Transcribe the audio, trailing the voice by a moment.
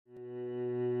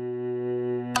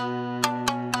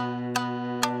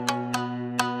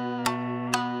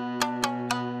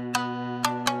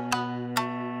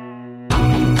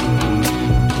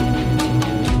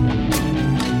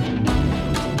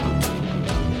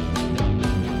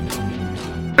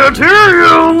can't hear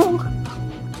you!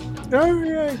 Oh,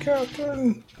 yeah,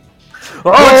 Captain.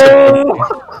 Oh!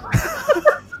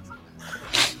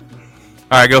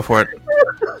 Alright, go for it.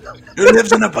 Who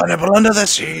lives in a pineapple under the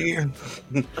sea?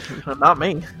 Not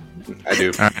me. I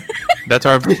do. Alright. That's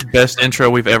our best intro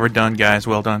we've ever done, guys.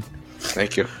 Well done.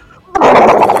 Thank you.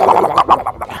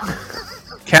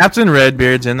 Captain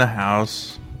Redbeard's in the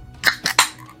house.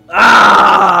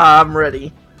 I'm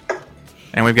ready.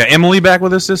 And we've got Emily back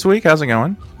with us this week. How's it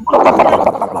going?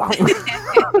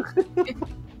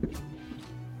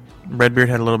 Redbeard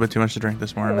had a little bit too much to drink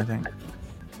this morning, I think.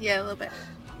 Yeah, a little bit.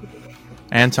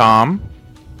 And Tom.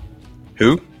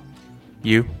 Who?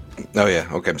 You. Oh, yeah.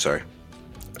 Okay, I'm sorry.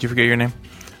 Did you forget your name?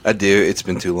 I do. It's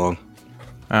been too long.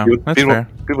 Oh, that's people, fair.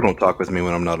 people don't talk with me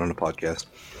when I'm not on a podcast.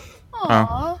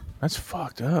 Aww. That's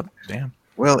fucked up. Damn.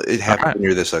 Well, it happens when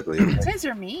you're this ugly. You guys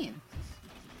are mean.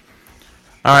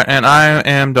 Alright, and I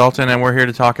am Dalton, and we're here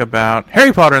to talk about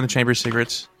Harry Potter and the Chamber of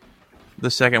Secrets. The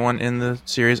second one in the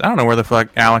series. I don't know where the fuck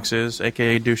Alex is,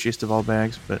 a.k.a. douchiest of all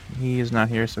bags, but he is not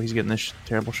here, so he's getting this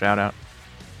terrible shout-out.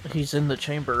 He's in the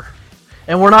chamber.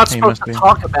 And we're not He supposed must to be.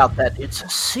 talk about that. It's a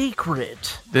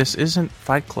secret. This isn't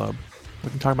Fight Club. We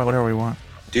can talk about whatever we want.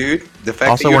 Dude, the fact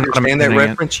Also, that you we're not understand that mentioning it.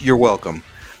 reference, you're welcome.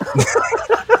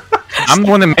 I'm the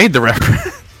one that made the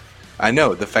reference. I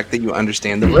know. The fact that you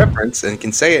understand the reference and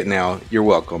can say it now, you're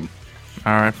welcome.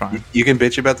 Alright, fine. You can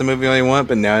bitch about the movie all you want,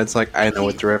 but now it's like, I know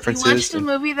what the reference You is. watched a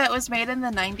movie that was made in the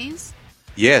 90s?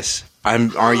 Yes.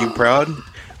 Are you proud?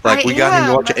 Like, I we got him to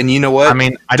am. watch it. And you know what? I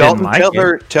mean, I Dalton, didn't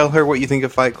like it. tell her what you think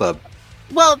of Fight Club.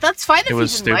 Well, that's fine if It you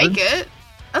was didn't stupid. like it.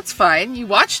 That's fine. You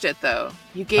watched it, though.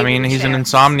 You gave I mean, it a he's an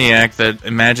chance. insomniac that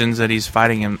imagines that he's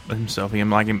fighting himself. He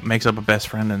makes up a best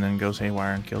friend and then goes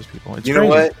haywire and kills people. It's You crazy.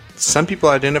 know what? Some people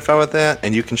identify with that,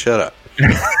 and you can shut up.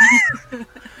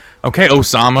 Okay,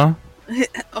 Osama.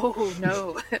 Oh,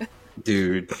 no.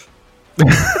 Dude.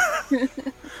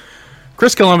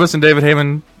 Chris Columbus and David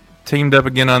Heyman teamed up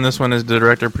again on this one as the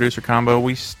director-producer combo.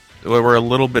 We're a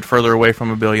little bit further away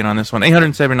from $1 billion on this one.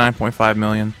 $879.5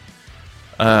 million.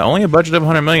 Only a budget of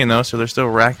 $100 million, though, so they're still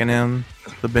racking in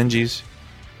the Benjis.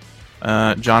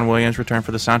 John Williams returned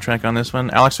for the soundtrack on this one.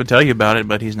 Alex would tell you about it,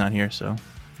 but he's not here, so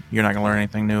you're not going to learn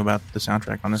anything new about the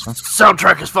soundtrack on this one.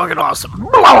 Soundtrack is fucking awesome.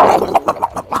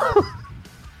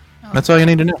 That's all you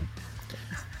need to know.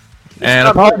 And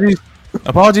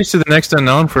apologies to the Next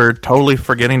Unknown for totally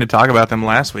forgetting to talk about them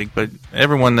last week, but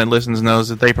everyone that listens knows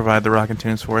that they provide the rockin'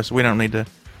 tunes for us. We don't need to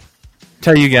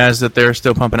tell you guys that they're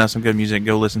still pumping out some good music.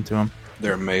 Go listen to them.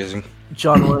 They're amazing.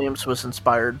 John Williams was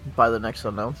inspired by The Next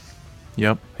Unknown.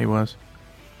 Yep, he was.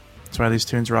 That's why these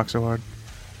tunes rock so hard.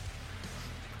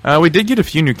 We did get a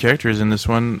few new characters in this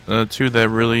one. Two that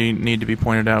really need to be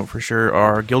pointed out for sure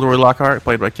are Gilderoy Lockhart,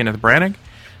 played by Kenneth Branagh,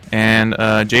 and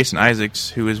Jason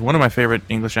Isaacs, who is one of my favorite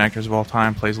English actors of all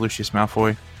time, plays Lucius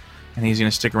Malfoy, and he's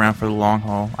going to stick around for the long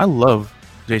haul. I love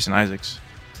Jason Isaacs.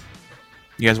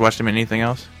 You guys watched him in anything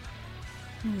else?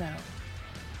 No.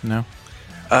 No?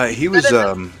 He was,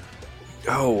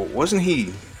 wasn't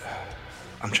he...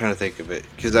 I'm trying to think of it.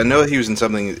 Because I know he was in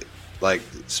something, like,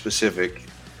 specific,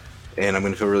 and I'm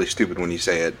going to feel really stupid when you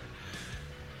say it.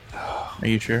 Are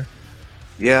you sure?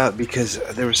 Yeah, because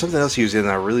there was something else he was in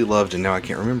that I really loved, and now I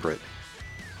can't remember it.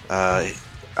 I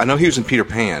know he was in Peter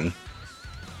Pan.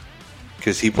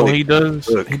 Because he played... He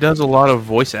does a lot of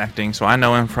voice acting, so I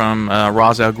know him from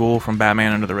Ra's al Ghul from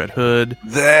Batman Under the Red Hood.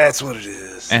 That's what it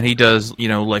is. And he does,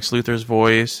 Lex Luthor's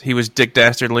voice. He was Dick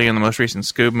Dastardly in the most recent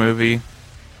Scoob movie.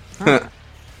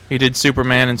 He did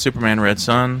Superman in Superman Red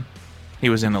Sun. He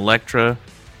was in Elektra.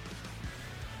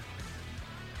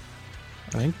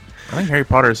 I think Harry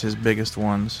Potter is his biggest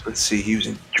ones. Let's see, he was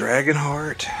in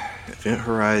Dragonheart, Event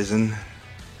Horizon.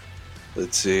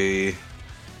 Let's see.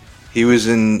 He was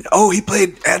in... Oh, he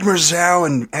played Admiral Zhao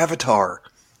in Avatar.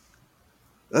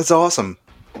 That's awesome.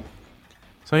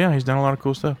 So yeah, he's done a lot of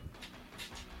cool stuff.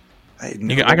 I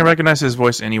can recognize his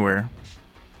voice anywhere.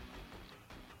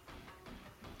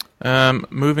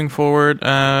 Moving forward, we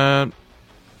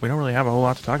don't really have a whole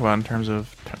lot to talk about in terms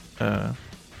of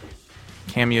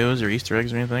cameos or Easter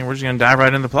eggs or anything. We're just going to dive right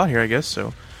into the plot here, I guess.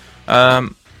 So,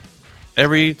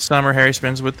 every summer Harry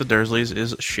spends with the Dursleys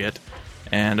is shit.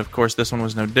 And, of course, this one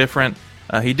was no different.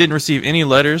 He didn't receive any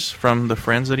letters from the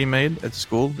friends that he made at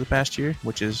school the past year,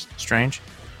 which is strange.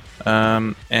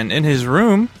 And in his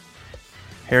room,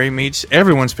 Harry meets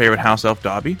everyone's favorite house elf,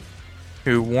 Dobby,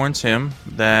 who warns him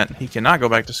that he cannot go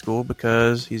back to school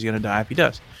because he's going to die if he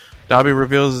does. Dobby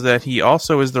reveals that he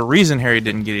also is the reason Harry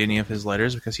didn't get any of his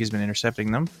letters because he's been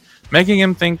intercepting them, making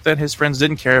him think that his friends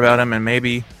didn't care about him and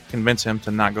maybe convince him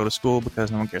to not go to school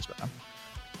because no one cares about him.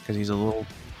 Because he's a little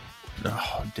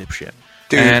dipshit.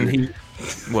 Dude, and he. I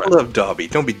What? love Dobby.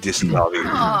 Don't be dissing Dobby.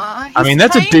 Aw, I mean, he's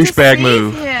that's a trying to douchebag save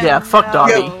move. him. Yeah, fuck No.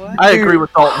 Dobby. I agree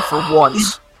with Dalton for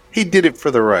once. He did it for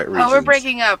the right reasons. Oh, we're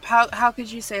breaking up. How could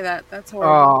you say that? That's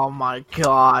horrible. Oh my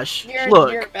gosh! You're a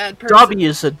Look, bad person. Dobby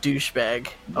is a douchebag.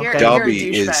 You're- Okay,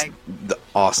 Dobby is douchebag. the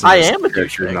awesomest I am a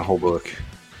character in douchebag. the whole book.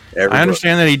 I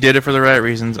understand that he did it for the right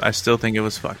reasons. I still think it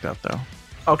was fucked up, though.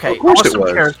 okay, Of course it awesome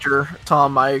was. character,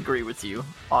 Tom. I agree with you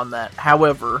on that.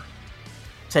 However,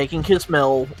 taking his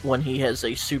mail when he has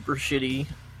a super shitty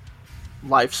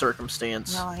life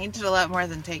circumstance. No, he did a lot more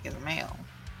than take his mail.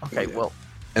 Okay, Yeah. well,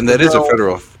 And that is a No.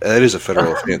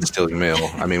 federal offense, stealing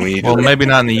mail. I mean, when you do Well, that- maybe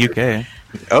not in the UK.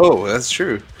 Oh, that's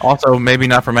true. Also, maybe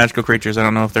not for magical creatures. I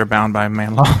don't know if they're bound by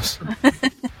man laws.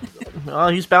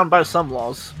 he's bound by some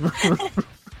laws.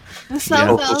 The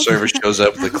postal service shows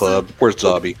up at the club. Where's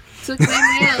Dobby? Took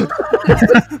my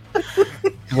mail.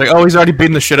 He's like, oh, he's already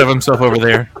beating the shit out of himself over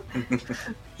there.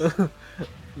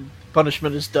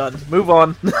 Punishment is done. Move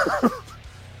on.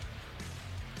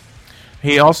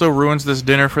 He also ruins this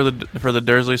dinner for the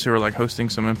Dursleys, who are like hosting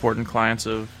some important clients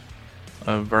of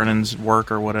Vernon's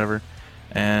work or whatever,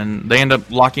 and they end up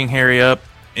locking Harry up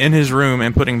in his room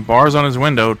and putting bars on his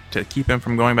window to keep him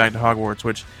from going back to Hogwarts,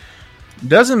 which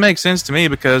doesn't make sense to me,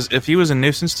 because if he was a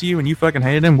nuisance to you and you fucking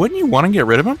hated him, wouldn't you want to get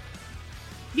rid of him?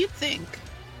 You'd think.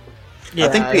 I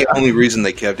think the only reason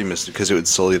they kept him is because it would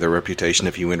sully their reputation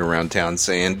if he went around town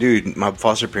saying, "Dude, my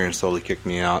foster parents totally kicked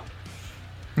me out."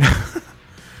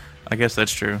 I guess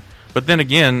that's true. But then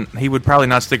again, he would probably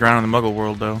not stick around in the Muggle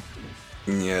world, though.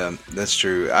 Yeah, that's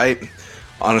true. I think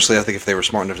if they were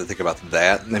smart enough to think about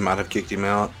that, they might have kicked him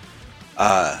out.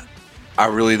 I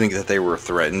really think that they were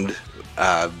threatened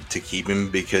to keep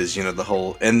him because, you know, the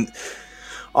whole... And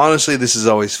honestly, this has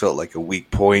always felt like a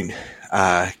weak point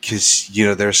because, you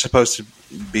know, there's supposed to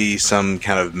be some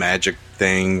kind of magic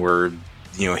thing where,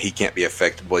 you know, he can't be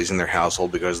affected while he's in their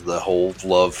household because of the whole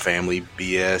love family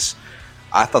BS.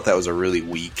 I thought that was a really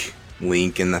weak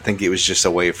link, and I think it was just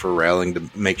a way for Rowling to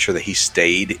make sure that he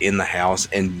stayed in the house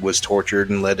and was tortured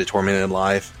and led a tormented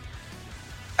life.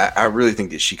 I really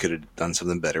think that she could have done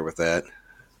something better with that.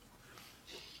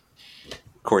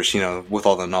 Of course, you know, with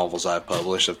all the novels I've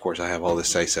published, of course I have all this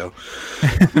say-so.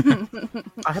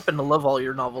 I happen to love all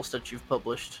your novels that you've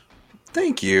published.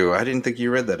 Thank you. I didn't think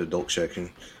you read that adult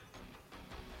section.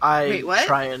 I Wait, what?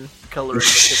 try and color in the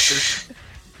pictures.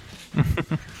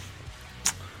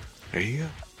 There you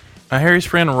go. Harry's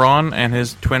friend Ron and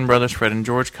his twin brothers Fred and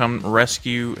George come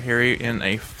rescue Harry in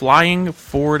a flying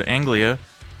Ford Anglia.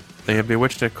 They have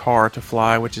bewitched a car to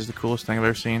fly, which is the coolest thing I've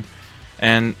ever seen.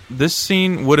 And this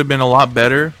scene would have been a lot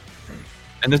better.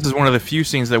 And this is one of the few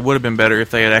scenes that would have been better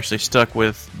if they had actually stuck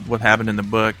with what happened in the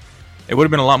book. It would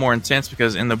have been a lot more intense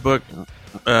because in the book,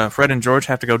 Fred and George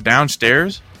have to go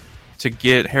downstairs to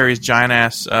get Harry's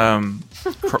giant-ass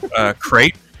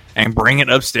crate and bring it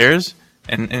upstairs.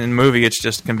 And in the movie, it's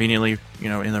just conveniently, you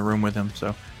know, in the room with him.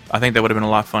 So I think that would have been a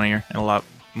lot funnier and a lot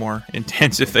more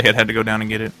intense if they had to go down and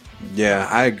get it. Yeah,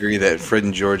 I agree that Fred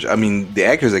and George, I mean, the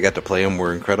actors that got to play them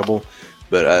were incredible,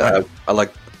 but I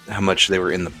like how much they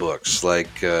were in the books,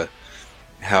 like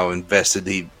how invested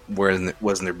he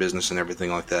was in their business and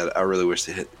everything like that. I really wish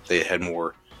they had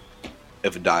more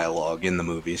of a dialogue in the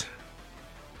movies.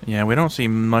 Yeah, we don't see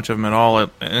much of them at all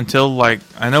until, like,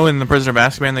 I know in The Prisoner of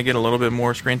Azkaban they get a little bit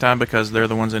more screen time because they're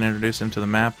the ones that introduce him to the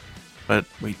map, but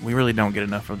we really don't get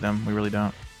enough of them. We really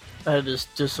don't. That is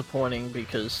disappointing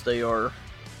because they are...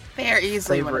 They are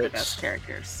easily one of the Favorites. best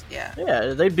characters. Yeah.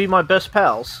 Yeah, they'd be my best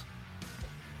pals.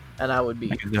 And I would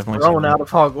be I could definitely thrown see that. out of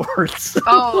Hogwarts.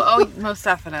 Oh, most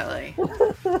definitely.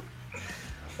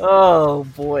 Oh,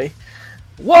 boy.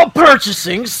 While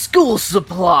purchasing school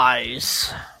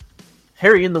supplies,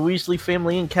 Harry and the Weasley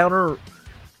family encounter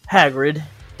Hagrid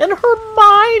and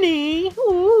Hermione.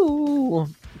 Ooh,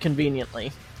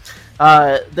 conveniently.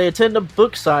 They attend a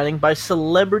book signing by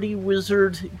celebrity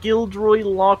wizard Gilderoy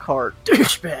Lockhart,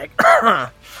 douchebag,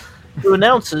 who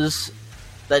announces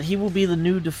that he will be the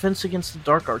new Defense Against the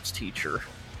Dark Arts teacher.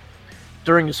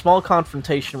 During a small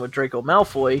confrontation with Draco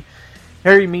Malfoy,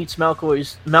 Harry meets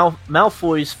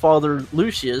Malfoy's father,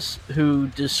 Lucius, who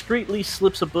discreetly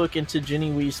slips a book into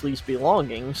Ginny Weasley's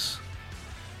belongings.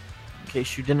 In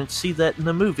case you didn't see that in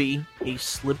the movie, he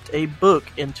slipped a book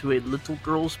into a little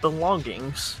girl's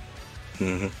belongings.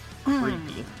 Mm-hmm.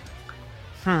 Creepy.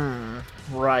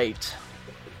 Right.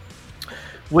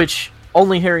 Which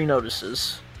only Harry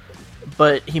notices,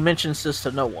 but he mentions this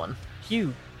to no one.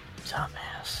 You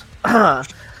dumbass.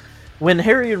 When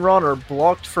Harry and Ron are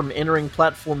blocked from entering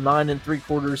platform 9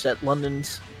 3/4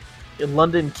 at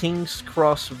London King's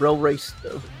Cross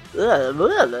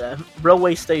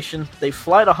railway station. They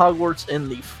fly to Hogwarts in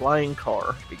the flying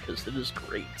car because it is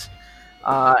great.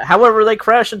 However, they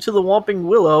crash into the Whomping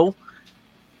Willow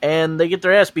and they get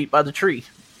their ass beat by the tree.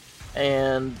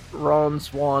 And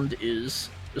Ron's wand is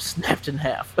snapped in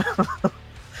half.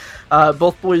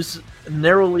 Both boys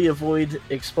narrowly avoid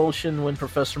expulsion when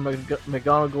Professor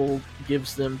McGonagall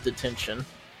gives them detention.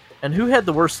 And who had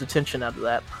the worst detention out of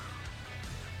that?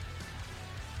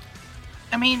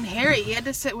 I mean, Harry, he had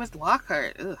to sit with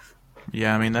Lockhart. Ugh.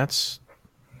 Yeah, I mean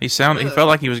he felt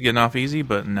like he was getting off easy,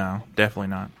 but no, definitely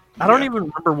not. I don't even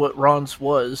remember what Ron's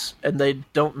was, and they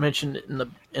don't mention it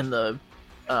in the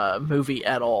movie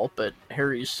at all. But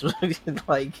Harry's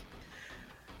like,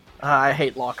 I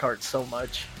hate Lockhart so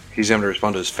much. He's having to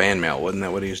respond to his fan mail. Wasn't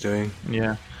that what he was doing?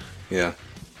 Yeah. Yeah.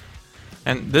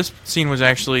 And this scene was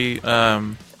actually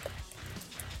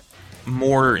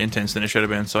more intense than it should have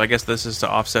been, so I guess this is to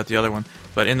offset the other one.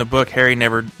 But in the book, Harry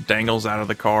never dangles out of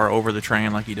the car over the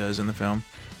train like he does in the film.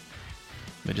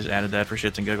 They just added that for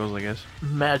shits and giggles, I guess.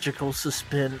 Magical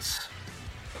suspense.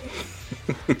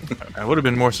 It would have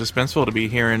been more suspenseful to be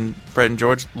hearing Fred and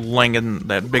George langing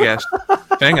that big-ass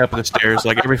thing up the stairs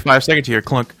like every 5 seconds you hear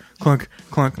clunk, clunk,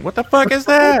 clunk. What the fuck is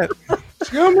that?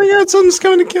 Oh my god, something's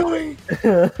coming to kill me.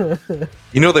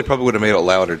 You know, they probably would have made it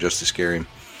louder just to scare him.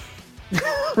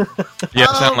 Yeah,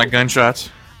 it sounded like gunshots.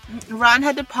 Ron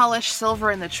had to polish silver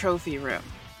in the trophy room.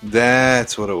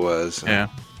 That's what it was. Yeah.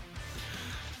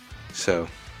 So,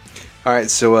 alright,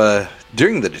 so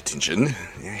during the detention,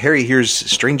 Harry hears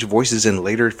strange voices and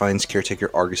later finds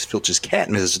caretaker Argus Filch's cat,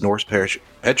 Mrs. Norris,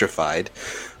 petrified,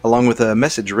 along with a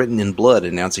message written in blood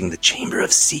announcing the Chamber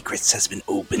of Secrets has been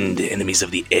opened. Enemies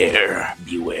of the air,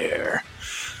 beware.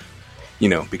 You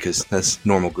know, because that's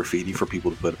normal graffiti for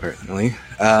people to put, apparently.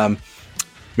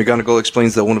 McGonagall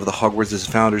explains that one of the Hogwarts'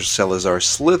 founders, Salazar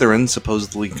Slytherin,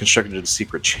 supposedly constructed a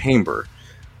secret chamber.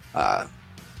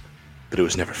 But it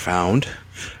was never found.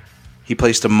 He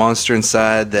placed a monster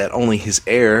inside that only his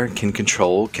heir can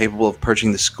control, capable of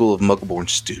purging the school of Muggle-born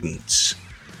students.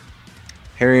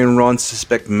 Harry and Ron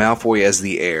suspect Malfoy as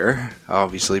the heir,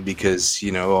 obviously, because,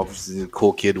 you know, the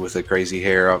cool kid with the crazy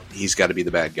hair, he's got to be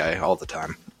the bad guy all the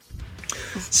time.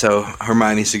 So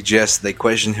Hermione suggests they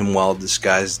question him while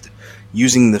disguised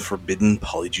using the forbidden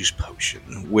Polyjuice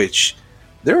potion, which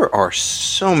there are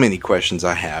so many questions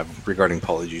I have regarding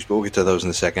Polyjuice, but we'll get to those in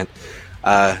a second.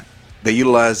 They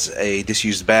utilize a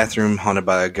disused bathroom haunted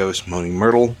by a ghost, Moaning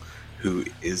Myrtle, who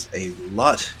is a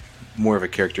lot more of a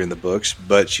character in the books,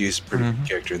 but she's a pretty good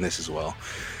character in this as well,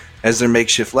 as their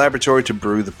makeshift laboratory to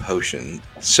brew the potion.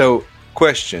 So,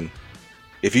 question.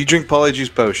 If you drink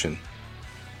Polyjuice potion,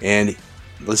 and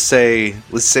let's say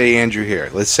Andrew here,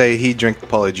 let's say he drank the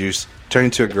Polyjuice, turned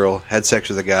into a girl, had sex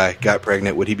with a guy, got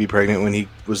pregnant, would he be pregnant when he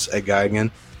was a guy again?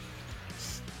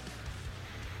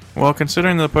 Well,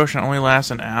 considering the potion only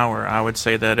lasts an hour, I would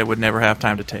say that it would never have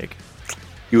time to take.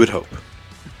 You would hope.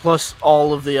 Plus,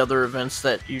 all of the other events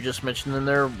that you just mentioned in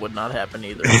there would not happen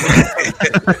either.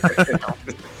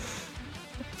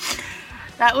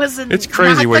 That was It's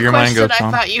crazy where your mind goes, I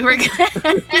Tom. thought you were going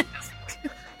to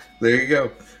There you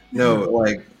go. No,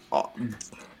 like,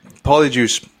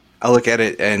 Polyjuice, I look at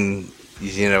it and,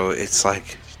 you know, it's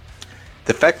like,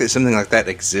 the fact that something like that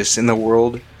exists in the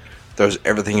world throws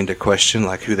everything into question,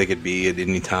 like who they could be at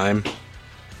any time.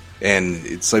 And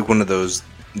it's like one of those,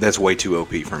 that's way too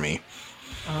OP for me.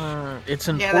 It's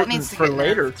that important needs to for get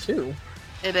later, nerfed. too.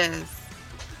 It is.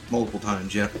 Multiple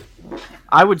times, yeah.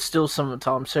 I would steal some of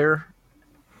Tom's hair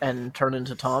and turn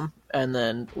into Tom, and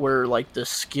then wear, like, the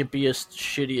skimpiest,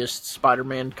 shittiest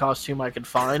Spider-Man costume I could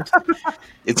find.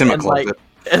 It's in my And, closet.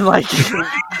 like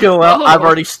go out. I've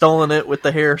already stolen it with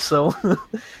the hair, so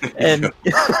and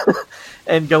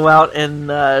and go out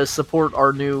and support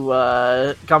our new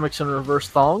Comics in Reverse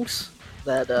thongs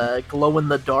that glow in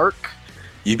the dark.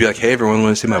 You'd be like, hey, everyone,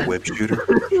 want to see my web shooter?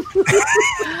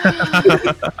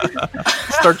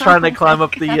 Start trying to climb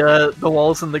up the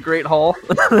walls in the Great Hall,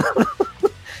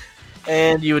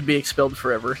 and you would be expelled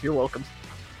forever. You're welcome.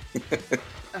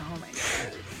 Oh my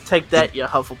god. Take that, you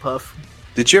Hufflepuff.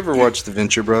 Did you ever watch The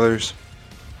Venture Brothers?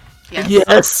 Yes.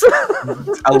 Yes.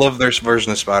 I love their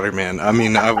version of Spider-Man. I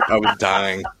mean, I was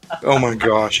dying. Oh my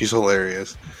gosh, he's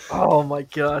hilarious. Oh my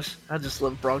gosh, I just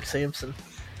love Bronx Sampson.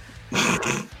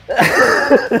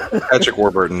 Patrick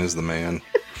Warburton is the man.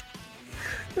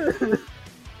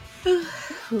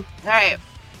 Alright.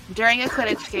 During a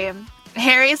Quidditch game,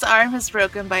 Harry's arm is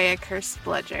broken by a cursed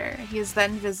bludger. He is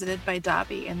then visited by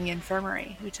Dobby in the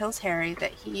infirmary, who tells Harry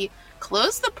that he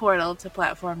closed the portal to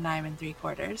platform 9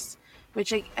 3/4,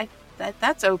 which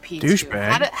that's OP too.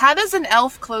 Douchebag. How does an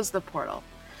elf close the portal?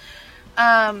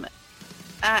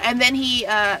 And then he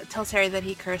tells Harry that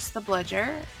he cursed the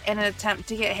Bludger in an attempt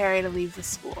to get Harry to leave the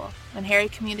school. When Harry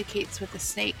communicates with the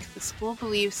snake, the school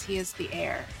believes he is the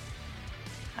heir.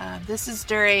 This is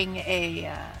during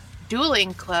a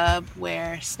dueling club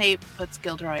where Snape puts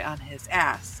Gilderoy on his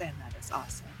ass, and that is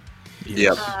awesome.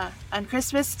 Yep. On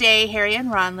Christmas Day, Harry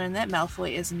and Ron learn that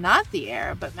Malfoy is not the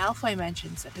heir, but Malfoy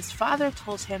mentions that his father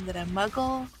told him that a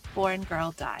Muggle-born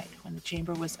girl died when the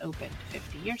chamber was opened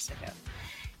 50 years ago.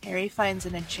 Harry finds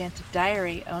an enchanted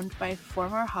diary owned by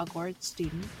former Hogwarts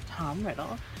student Tom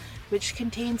Riddle, which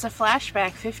contains a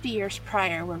flashback 50 years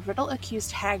prior where Riddle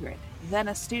accused Hagrid, then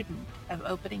a student, of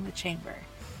opening the chamber.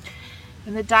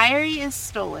 When the diary is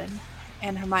stolen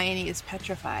and Hermione is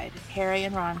petrified, Harry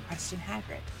and Ron question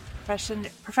Hagrid.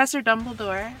 Professor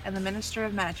Dumbledore and the Minister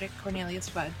of Magic, Cornelius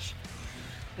Fudge,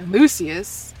 and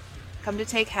Lucius come to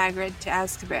take Hagrid to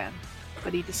Azkaban,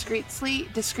 but he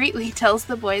discreetly tells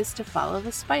the boys to follow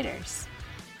the spiders.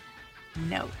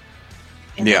 No.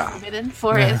 In the Forbidden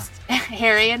Forest,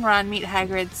 Harry and Ron meet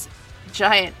Hagrid's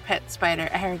giant pet spider,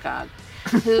 Aragog,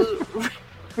 who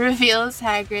reveals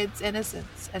Hagrid's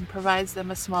innocence and provides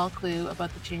them a small clue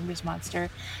about the chamber's monster,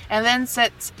 and then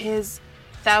sets his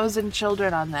 1,000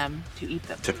 children on them to eat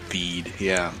them. To feed,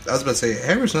 yeah. I was about to say,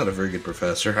 Hagrid's not a very good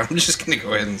professor. I'm just going to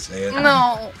go ahead and say it.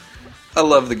 No. I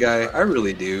love the guy. I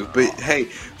really do. But hey,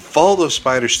 follow those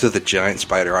spiders to the giant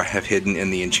spider I have hidden in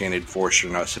the enchanted forest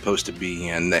you're not supposed to be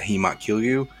in, that he might kill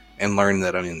you, and learn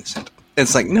that I'm innocent.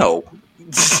 It's like, no.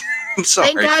 I'm sorry.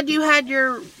 Thank God you had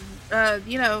your,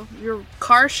 your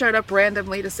car showed up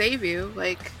randomly to save you.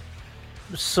 Like,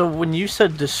 So when you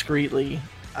said discreetly,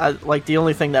 the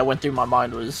only thing that went through my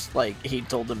mind was, he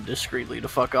told them discreetly to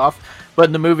fuck off. But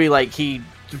in the movie,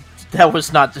 that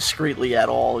was not discreetly at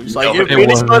all. He's like, if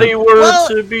anybody were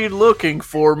to be looking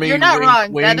for me, you're not wink,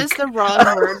 wrong. wink. That is the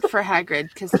wrong word for Hagrid,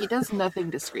 because he does nothing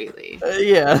discreetly.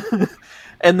 Yeah.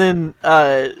 And then,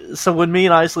 so when me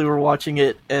and Isley were watching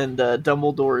it, and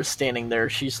Dumbledore is standing there,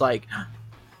 she's like,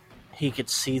 he could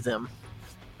see them.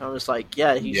 I was like,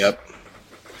 yeah, he's... Yep.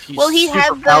 He's he super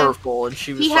had powerful, and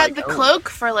she was he had the cloak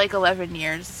for 11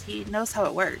 years. He knows how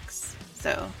it works.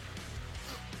 So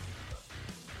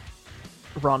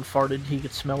Ron farted, he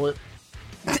could smell it.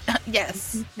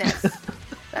 yes,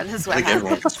 that is what I think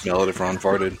everyone happened. could smell it if Ron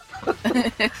farted.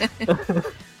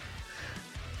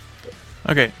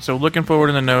 Okay, so looking forward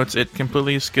in the notes, it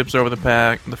completely skips over the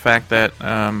fact that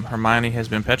Hermione has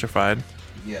been petrified.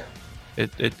 Yeah.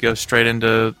 It goes straight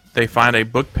into, they find a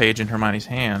book page in Hermione's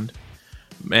hand,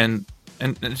 and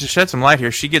to shed some light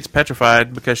here, she gets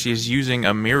petrified because she's using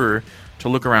a mirror to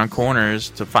look around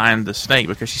corners to find the snake,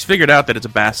 because she's figured out that it's a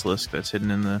basilisk that's hidden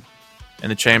in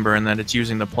the chamber, and that it's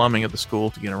using the plumbing of the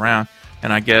school to get around.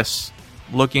 And I guess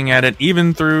looking at it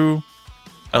even through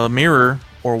a mirror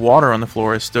or water on the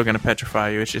floor is still going to petrify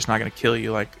you. It's just not going to kill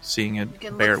you like seeing it You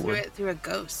can bare look through would. it through a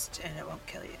ghost, and it won't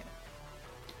kill you.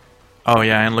 Oh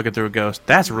yeah, and looking through a ghost.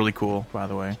 That's really cool, by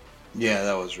the way. Yeah,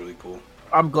 that was really cool.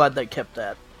 I'm glad they kept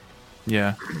that.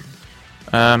 Yeah.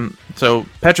 So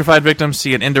petrified victims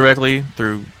see it indirectly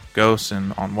through ghosts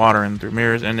and on water and through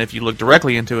mirrors, and if you look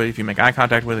directly into it, if you make eye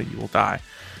contact with it, you will die.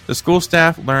 The school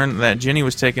staff learn that Ginny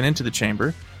was taken into the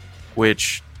chamber,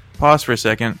 which, pause for a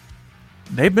second,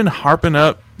 they've been harping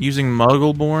up using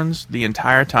Muggle-borns the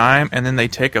entire time, and then they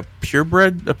take a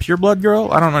pureblood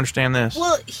girl? I don't understand this.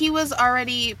 Well, he was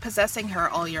already possessing her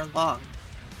all year long,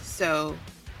 so...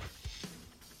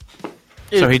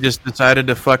 So he just decided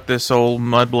to fuck this old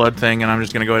mudblood thing, and I'm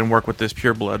just going to go ahead and work with this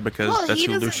pureblood because that's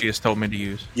who Lucius told me to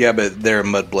use. Yeah, but they're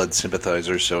mudblood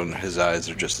sympathizers, so his eyes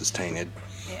are just as tainted.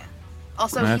 Yeah.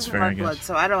 Also, That's he's a fair, I mudblood, guess.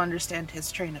 so I don't understand his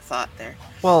train of thought there.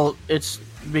 Well, it's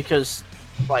because,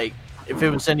 if it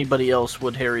was anybody else,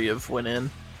 would Harry have went in?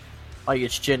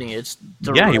 It's Ginny. It's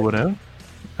Yeah, he would have.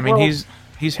 I mean, Well,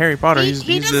 he's Harry Potter. He's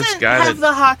he this doesn't guy have that...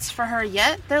 the hots for her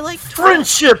yet. They're like 12.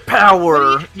 friendship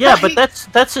power. What do you- Yeah, but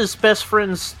that's his best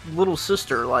friend's little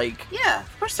sister. Yeah,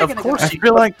 of course they're Of gonna course, go. I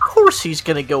feel like- of course he's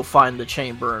gonna go find the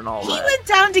chamber and all He that. went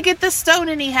down to get the stone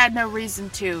and he had no reason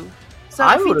to. So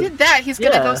I if he would've- did that, he's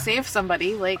gonna go yeah. save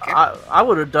somebody. I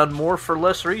would have done more for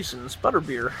less reasons.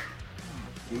 Butterbeer.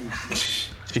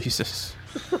 Jesus.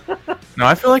 No,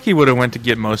 I feel like he would have went to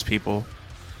get most people.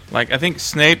 I think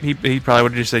Snape, he probably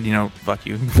would have just said, fuck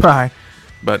you, bye.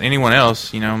 But anyone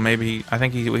else, maybe I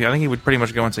think he would pretty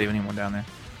much go and save anyone down there.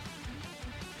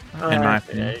 In my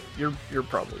opinion. You're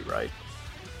probably right.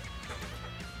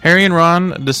 Harry and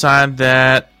Ron decide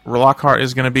that Lockhart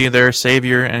is going to be their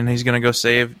savior, and he's going to go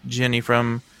save Ginny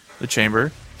from the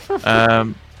chamber.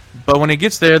 But when he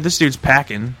gets there, this dude's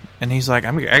packing, and he's like,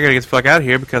 I got to get the fuck out of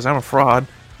here because I'm a fraud.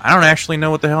 I don't actually know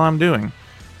what the hell I'm doing.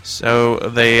 So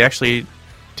they actually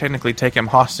technically take him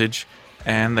hostage,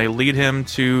 and they lead him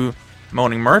to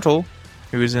Moaning Myrtle,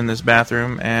 who is in this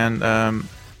bathroom, and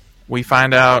we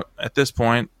find out at this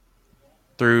point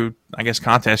through, I guess,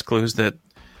 context clues that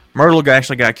Myrtle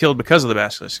actually got killed because of the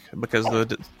basilisk, because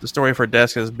the story of her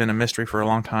death has been a mystery for a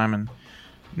long time, and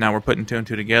now we're putting two and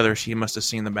two together. She must have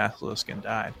seen the basilisk and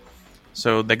died.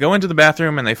 So they go into the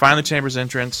bathroom and they find the chamber's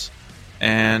entrance,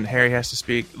 and Harry has to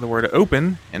speak the word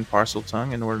open in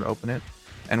Parseltongue in order to open it.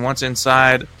 And once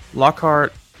inside,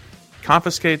 Lockhart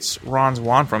confiscates Ron's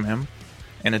wand from him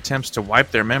and attempts to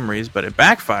wipe their memories, but it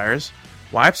backfires,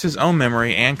 wipes his own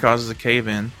memory, and causes a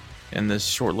cave-in this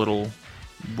short little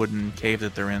wooden cave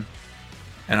that they're in.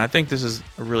 And I think this is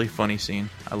a really funny scene.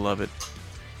 I love it.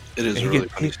 It is a really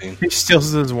funny scene. He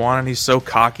steals his wand and he's so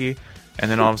cocky,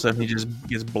 and then all of a sudden he just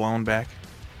gets blown back.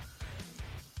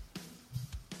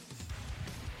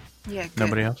 Yeah, good.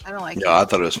 Nobody else? I don't like Yeah, it. I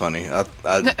thought it was funny.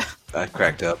 I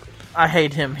cracked up. I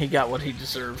hate him. He got what he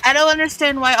deserved. I don't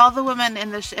understand why all the women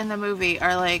in the movie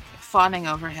are like fawning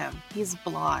over him. He's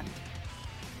blonde.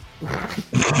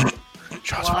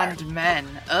 Blonde men.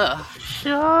 Ugh.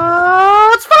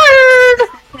 Shots fired!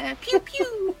 Pew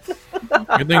pew.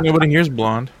 Good thing nobody here's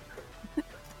blonde.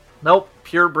 Nope,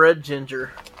 purebred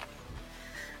ginger.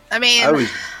 I mean, I was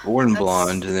born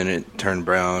blonde, and then it turned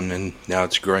brown, and now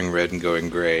it's growing red and going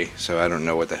gray, so I don't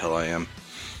know what the hell I am.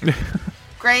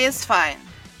 gray is fine.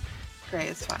 Gray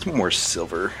is fine. It's more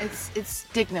silver. It's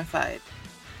dignified.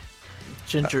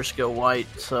 Gingers go white,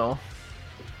 so...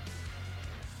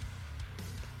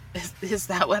 Is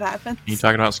that what happens? You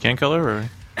talking about skin color, or?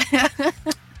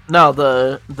 No,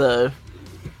 the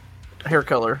hair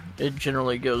color. It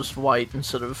generally goes white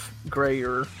instead of gray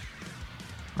or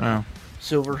Oh.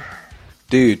 silver.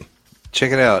 Dude,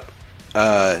 check it out.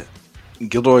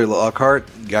 Gilderoy Lockhart,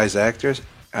 guy's the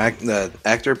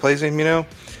actor plays him, you know?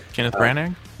 Kenneth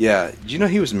Branagh? Yeah. Did you know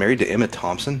he was married to Emma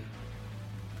Thompson?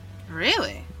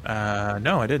 Really?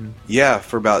 No, I didn't. Yeah,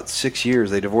 for about 6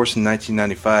 years. They divorced in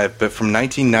 1995, but from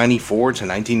 1994 to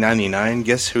 1999,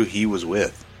 guess who he was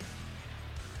with?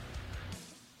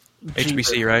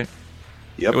 HBC, right?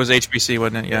 Yep. It was HBC,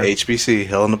 wasn't it? Yeah. HBC,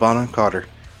 Helena Bonham Carter.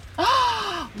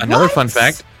 Another What? fun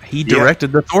fact, he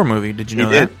directed the Thor movie. Did you know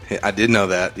He that? did. I did know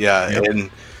that, yeah. Yep.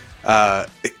 And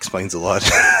it explains a lot.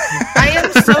 I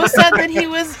am so sad that he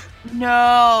was...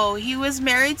 No, he was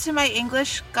married to my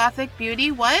English Gothic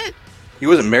beauty. What? He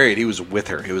wasn't married, he was with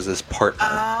her. He was his partner.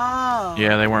 Oh.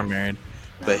 Yeah, they weren't married.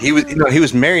 But he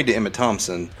was married to Emma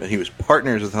Thompson, but he was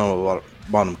partners with Helena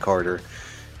Bonham Carter.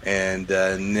 And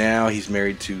now he's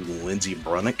married to Lindsay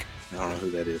Brunick. I don't know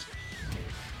who that is.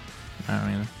 I don't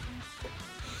either.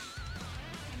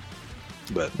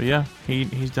 But But yeah,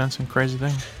 he's done some crazy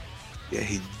things. yeah,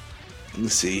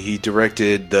 he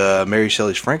directed Mary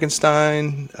Shelley's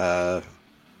Frankenstein,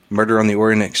 Murder on the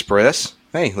Orient Express.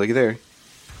 Hey, look at there.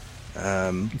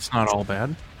 It's not all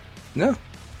bad. No. I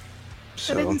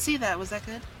So didn't see that. Was that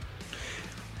good?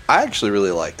 I actually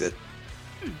really liked it.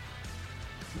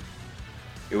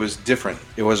 It was different.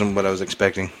 It wasn't what I was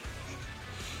expecting.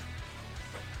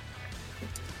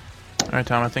 All right,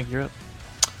 Tom, I think you're up.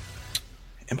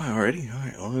 Am I already? All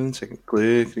right, hold on a second.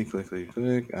 Click.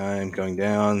 I'm going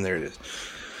down. There it is.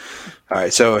 All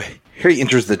right, so Harry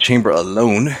enters the chamber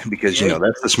alone because,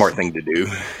 that's the smart thing to do.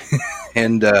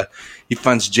 And he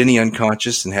finds Ginny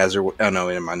unconscious and has her... Oh, no,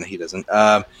 never mind. He doesn't.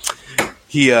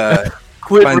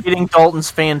 Quit reading Dalton's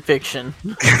fan fiction.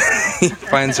 He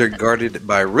finds her guarded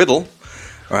by Riddle.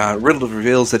 Riddle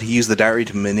reveals that he used the diary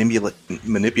to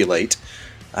manipulate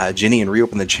Ginny and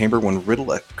reopen the chamber when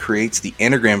Riddle creates the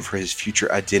anagram for his future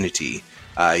identity.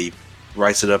 He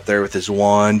writes it up there with his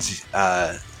wand.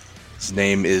 His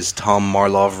name is Tom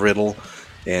Marlov Riddle,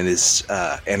 and his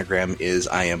anagram is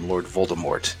I am Lord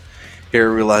Voldemort.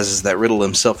 Harry realizes that Riddle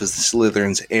himself is the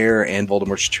Slytherin's heir and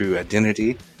Voldemort's true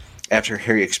identity. After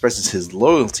Harry expresses his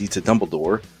loyalty to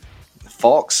Dumbledore,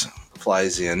 Fawkes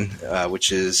flies in,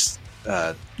 which is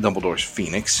Dumbledore's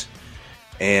Phoenix,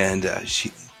 and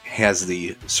she has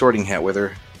the Sorting Hat with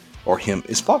her, or him.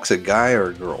 Is Fawkes a guy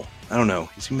or a girl? I don't know.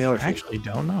 Is he male or I female? actually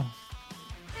don't know.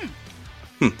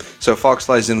 So Fawkes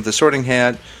flies in with the Sorting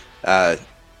Hat,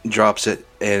 drops it,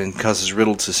 and causes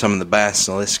Riddle to summon the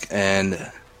Basilisk,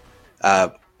 and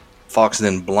Fawkes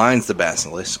then blinds the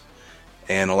Basilisk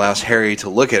and allows Harry to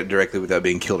look at it directly without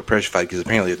being killed or petrified, because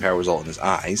apparently the power was all in his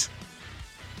eyes.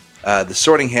 The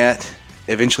Sorting Hat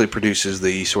eventually produces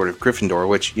the Sword of Gryffindor,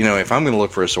 which, if I'm going to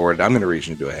look for a sword, I'm going to reach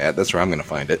into a hat. That's where I'm going to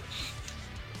find it.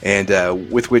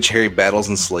 And with which Harry battles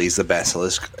and slays the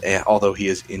Basilisk, although he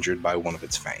is injured by one of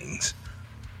its fangs.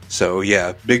 So,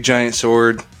 yeah, big giant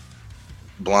sword,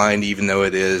 blind even though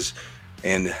it is,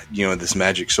 and, this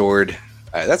magic sword.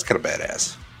 That's kind of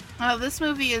badass. Oh, this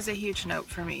movie is a huge note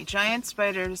for me. Giant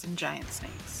spiders and giant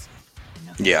snakes.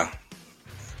 No. Yeah.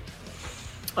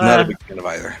 Not a big fan of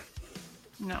either.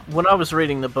 No. When I was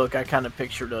reading the book, I kind of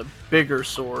pictured a bigger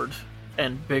sword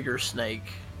and bigger snake.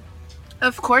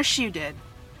 Of course you did.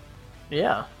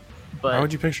 Yeah, but Why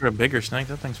would you picture a bigger snake?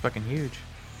 That thing's fucking huge.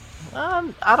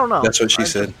 I don't know. That's what she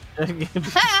said.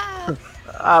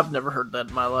 I've never heard that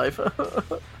in my life.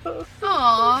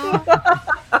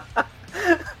 Aww.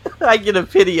 I get a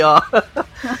pity off.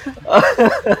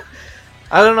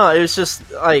 I don't know. It was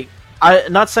just like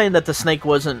not saying that the snake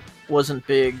wasn't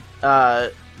big.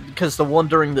 Because the one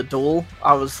during the duel,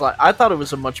 I thought it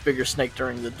was a much bigger snake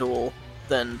during the duel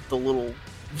than the little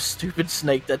stupid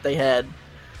snake that they had.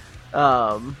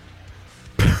 Well,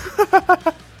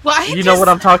 You know what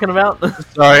I'm talking about?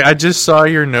 Sorry, I just saw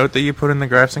your note that you put in the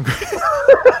graphs and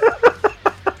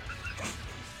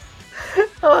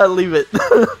I'll leave it.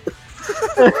 No!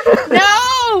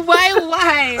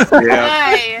 Why? Yeah,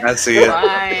 Why? I see it.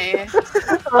 Why?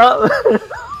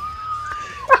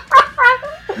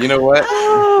 You know what?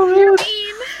 You're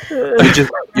mean.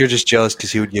 You're just jealous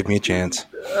because he would give me a chance.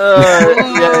 Yeah,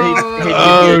 he'd give me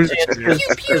a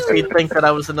chance because he'd think that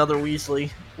I was another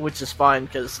Weasley, which is fine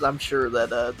because I'm sure that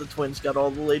the twins got all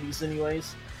the ladies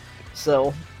anyways.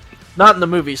 So, not in the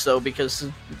movies though, because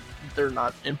they're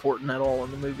not important at all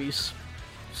in the movies.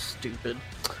 Stupid.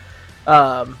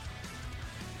 Alright.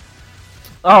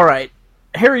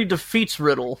 Harry defeats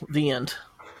Riddle. The end.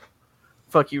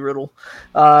 Fuck you, Riddle.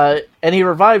 And he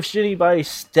revives Ginny by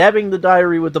stabbing the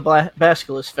diary with the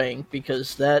Basilisk Fang,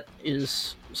 because that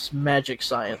is magic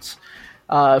science.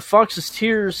 Fox's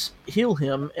tears heal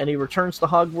him, and he returns to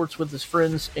Hogwarts with his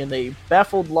friends in a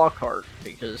baffled Lockhart,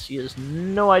 because he has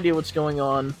no idea what's going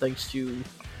on thanks to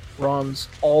Ron's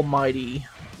almighty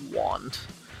wand.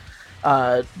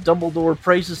 Dumbledore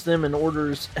praises them and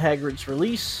orders Hagrid's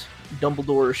release.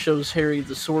 Dumbledore shows Harry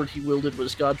the sword he wielded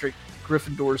was Godric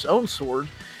Gryffindor's own sword,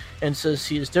 and says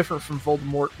he is different from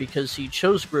Voldemort because he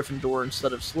chose Gryffindor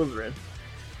instead of Slytherin.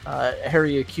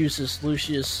 Harry accuses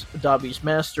Lucius, Dobby's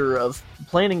master, of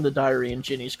planting the diary in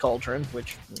Ginny's cauldron,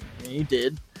 which he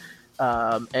did,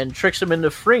 and tricks him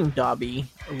into freeing Dobby,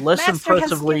 less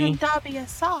impressively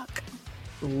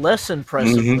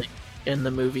in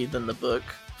the movie than the book.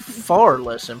 Far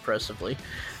less impressively.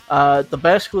 The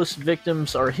Basilisk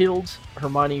victims are healed,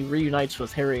 Hermione reunites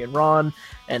with Harry and Ron,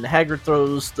 and Hagrid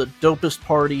throws the dopest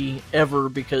party ever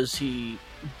because he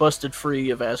busted free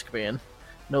of Azkaban.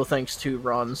 No thanks to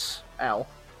Ron's owl.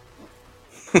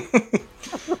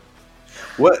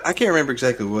 What? I can't remember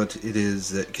exactly what it is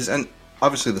that... Because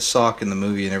obviously the sock in the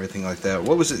movie and everything like that.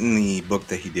 What was it in the book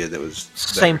that he did that was better?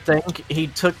 Same thing. He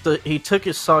took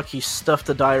his sock, he stuffed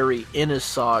the diary in his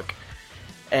sock,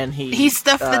 and he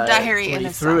stuffed the diary in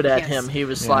his sock. When he threw it at him, he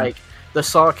was like, the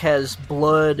sock has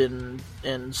blood and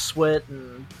sweat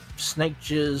and snake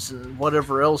jizz and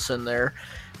whatever else in there.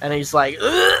 And he's like,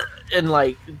 ugh! And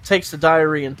like takes the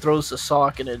diary and throws the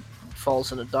sock, and it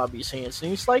falls into Dobby's hands. And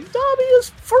he's like, Dobby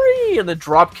is free! And then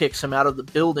drop kicks him out of the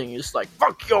building. He's like,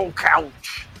 fuck your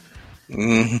couch!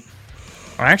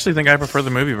 Mm-hmm. I actually think I prefer the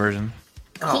movie version.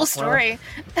 Cool story.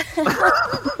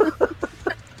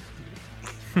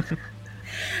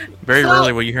 Very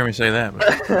rarely will you hear me say that.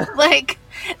 But. like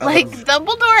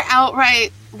Dumbledore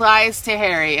outright lies to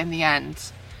Harry in the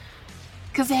end.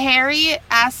 Because Harry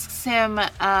asks him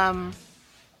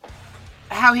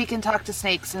how he can talk to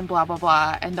snakes and blah, blah,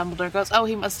 blah. And Dumbledore goes, oh,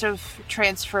 he must have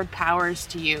transferred powers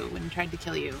to you when he tried to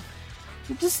kill you.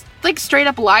 He just, straight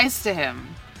up lies to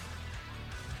him.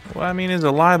 Well, I mean, is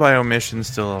a lie by omission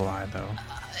still a lie, though?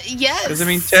 Yes. Because, I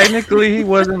mean, technically he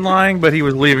wasn't lying, but he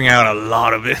was leaving out a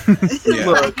lot of it.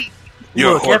 Yeah.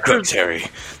 You're a Horcrux, Harry.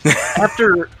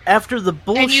 after the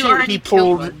bullshit he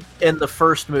pulled one. in the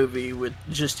first movie with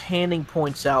just handing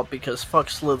points out because fuck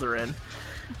Slytherin,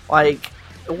 like,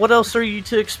 what else are you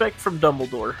to expect from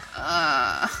Dumbledore?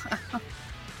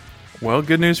 Well,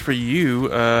 good news for you.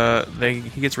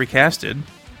 He gets recasted.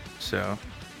 So,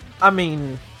 I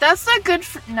mean, that's not good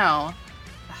for... No.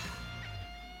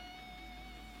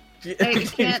 I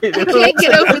can't get over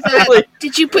that.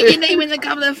 Did you put your name in the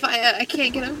goblet of fire? I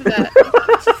can't get over that.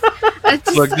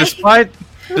 Look, despite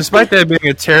that being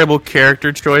a terrible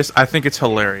character choice, I think it's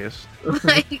hilarious.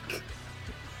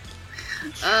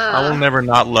 I will never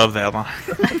not love that line.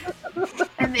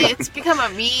 And it's become a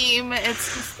meme.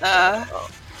 It's just,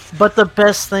 But the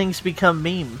best things become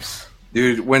memes.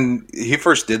 Dude, when he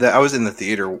first did that, I was in the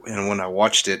theater, and when I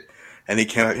watched it, and he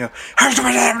came out, I'm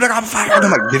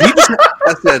like, did he just...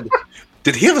 I said,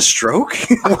 did he have a stroke?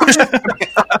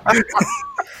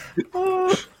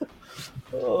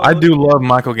 I do love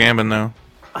Michael Gambon, though.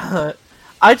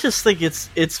 I just think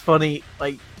it's funny.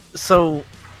 Like, so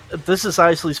this is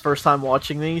Isley's first time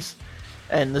watching these,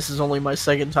 and this is only my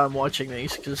second time watching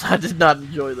these because I did not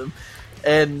enjoy them.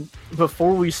 And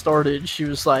before we started, she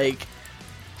was like,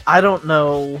 "I don't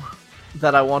know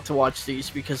that I want to watch these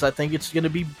because I think it's going to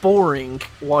be boring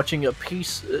watching a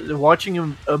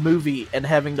movie and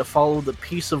having to follow the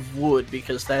piece of wood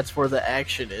because that's where the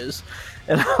action is."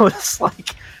 And I was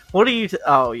like, "What are you?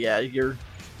 Oh yeah,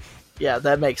 yeah,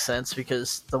 that makes sense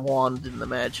because the wand and the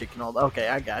magic and all that. Okay,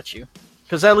 I got you.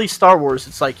 Because at least Star Wars,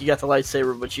 it's like you got the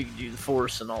lightsaber, but you can do the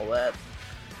Force and all that."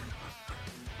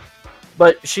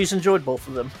 But she's enjoyed both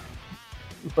of them.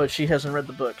 But she hasn't read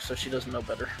the book, so she doesn't know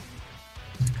better.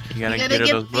 You gotta You get gotta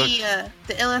her those books. get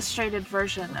the illustrated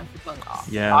version of the book.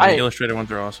 Yeah, the illustrated ones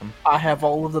are awesome. I have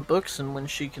all of the books, and when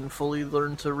she can fully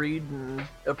learn to read and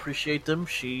appreciate them,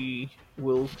 she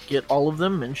will get all of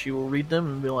them, and she will read them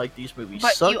and be like, "These movies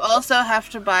But suck." you also have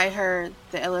to buy her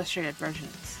the illustrated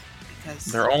versions because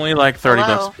They're only like $30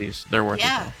 Hello? a piece. They're worth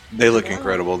yeah. it. They look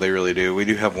incredible. They really do. We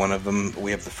do have one of them. We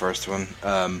have the first one.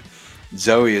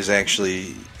 Zoe is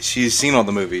actually, she's seen all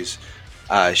the movies.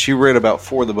 She read about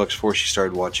 4 of the books before she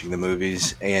started watching the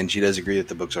movies, and she does agree that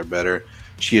the books are better.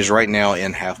 She is right now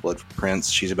in Half-Blood Prince.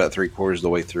 She's about 3/4 of the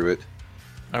way through it.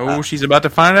 Oh, she's about to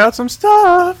find out some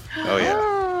stuff. Oh,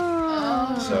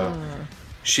 yeah. So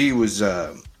she was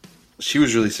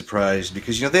really surprised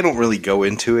because, they don't really go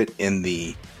into it in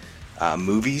the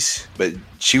movies, but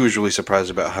she was really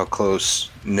surprised about how close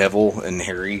Neville and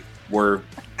Harry were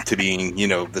to being,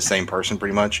 the same person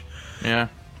pretty much. Yeah.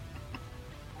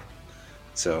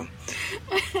 So,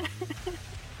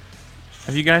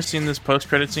 Have you guys seen this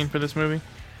post-credit scene for this movie?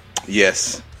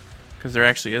 yes. Because there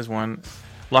actually is one.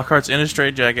 Lockhart's in a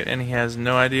straitjacket, and he has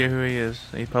no idea who he is.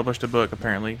 He published a book,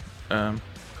 apparently,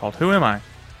 called Who Am I?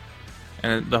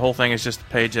 And the whole thing is just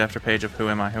page after page of Who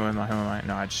Am I, Who Am I, Who Am I?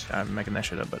 No, I'm making that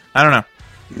shit up, but I don't know.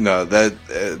 No,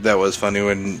 that was funny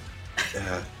when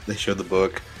they showed the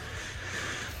book.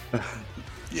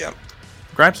 Yeah.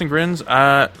 Gripes and Grins,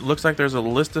 looks like there's a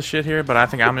list of shit here, but I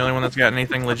think I'm the only one that's got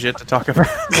anything legit to talk about.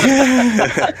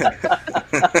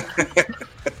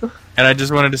 And I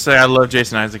just wanted to say I love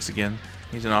Jason Isaacs again.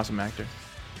 He's an awesome actor.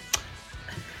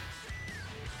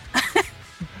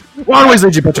 Ron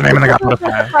Weasley, you put your name in the goblet of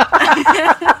fire.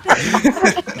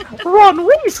 Ron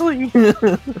Weasley!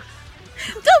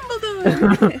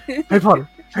 Dumbledore. Harry Potter!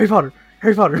 Harry Potter!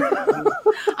 Harry Potter!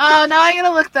 Oh, now I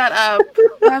gotta look that up.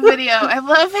 That video. I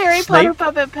love Harry Potter Snape?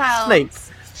 Puppet Pals. Snape.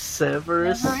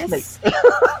 Severus Severus?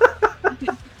 Snape.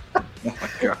 Oh my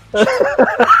god.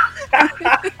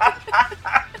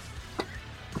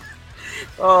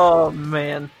 Oh,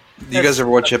 man. Do you guys ever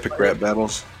watch Epic Rap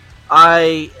Battles?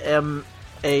 I am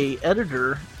a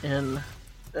editor in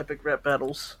Epic Rap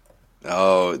Battles,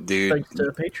 Oh, dude. thanks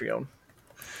to Patreon.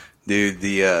 Dude,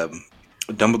 the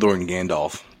Dumbledore and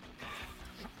Gandalf.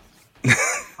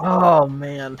 Oh,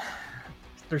 man.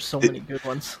 There's so many good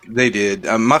ones. They did.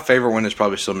 My favorite one is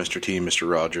probably still Mr. T and Mr.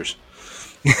 Rogers.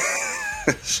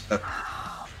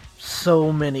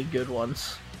 So many good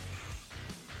ones.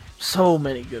 So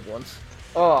many good ones.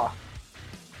 Oh.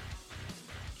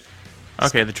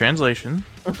 Okay, the translation.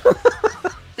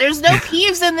 There's no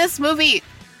Peeves in this movie.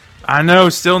 I know,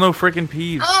 still no freaking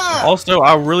Peeves. Ugh. Also,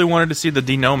 I really wanted to see the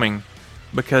denoming,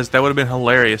 because that would have been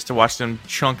hilarious to watch them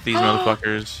chunk these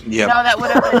motherfuckers. Yep. No, that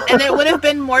would have been, and it would have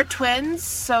been more twins.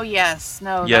 So yes,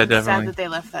 no, Yeah, that's definitely. sad that they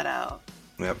left that out.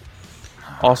 Yep.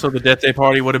 Also, the Death Day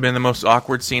Party would have been the most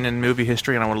awkward scene in movie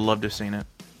history, and I would have loved to have seen it.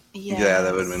 Yeah,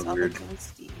 that would've been all the weird.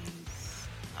 ghosties.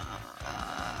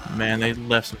 Man, they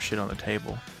left some shit on the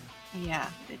table. Yeah,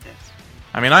 they did.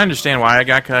 I mean, I understand why I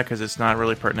got cut, because it's not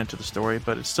really pertinent to the story,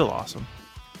 but it's still awesome.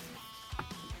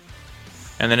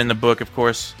 And then in the book, of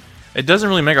course, it doesn't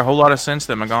really make a whole lot of sense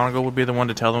that McGonagall would be the one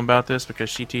to tell them about this, because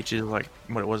she teaches, like,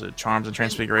 what was it, charms and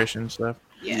transfiguration and stuff.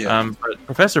 Yeah. Yeah. But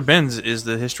Professor Benz is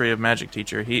the history of magic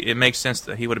teacher. It makes sense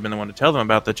that he would have been the one to tell them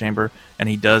about the chamber, and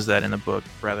he does that in the book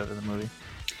rather than the movie.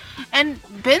 And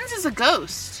Benz is a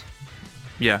ghost.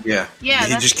 Yeah. Yeah. Yeah, He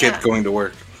that's- just kept yeah. going to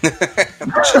work.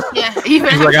 Yeah, even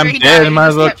He's like, after I'm he dead, died, might he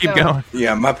as well just keep kept going.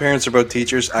 Yeah, my parents are both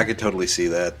teachers. I could totally see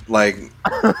that. Like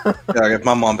if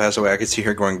my mom passed away, I could see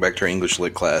her going back to her English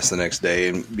lit class the next day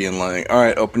and being like, "All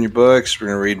right, open your books. We're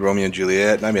gonna read Romeo and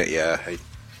Juliet." And I mean, yeah, hey,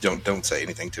 don't say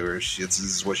anything to her. This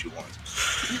is what she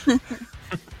wants.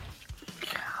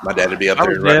 My dad would be up If I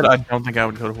there. was dead, I Writing, don't think I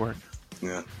would go to work.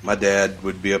 yeah, my dad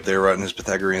would be up there writing his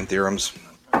Pythagorean theorems.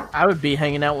 I would be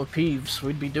hanging out with Peeves.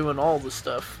 We'd be doing all the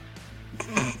stuff.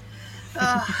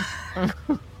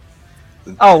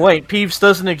 Oh, wait, Peeves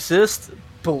doesn't exist?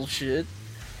 Bullshit.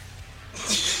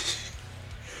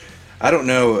 I don't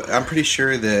know. I'm pretty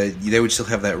sure that they would still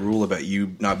have that rule about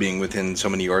you not being within so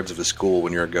many yards of a school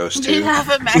when you're a ghost, They too. have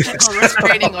a magical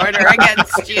restraining order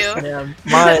against you.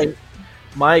 Man,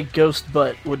 my ghost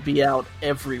butt would be out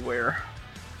everywhere.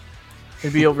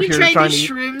 It'd be over You here tried trying to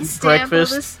to shroom eat stamp all the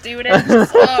breakfast.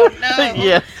 students. Oh no!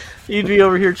 Yeah, you'd be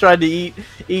over here trying to eat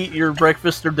your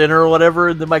breakfast or dinner or whatever,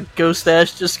 and then my ghost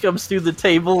ass just comes through the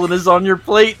table and is on your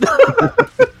plate.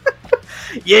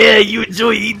 Yeah, you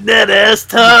enjoy eating that ass,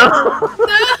 Tom.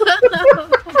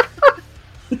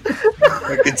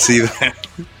 I could see that.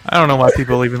 I don't know why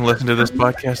people even listen to this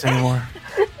podcast anymore.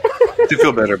 To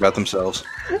feel better about themselves.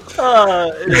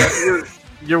 Yeah,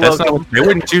 you're That's welcome. not. They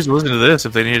wouldn't choose to listen to this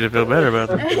if they needed to feel better about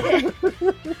it.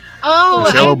 Oh,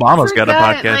 Michelle I Obama's got a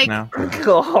forgot, podcast like, now.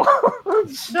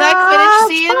 That Quidditch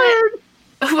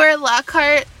scene where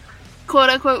Lockhart, quote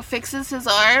unquote, fixes his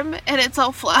arm and it's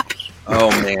all floppy. Oh,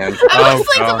 man. I was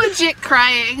like God. legit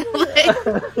crying. Like,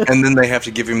 And then they have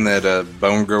to give him that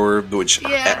bone grower, which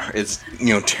Yeah. is,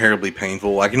 terribly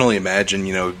painful. I can only imagine,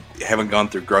 having gone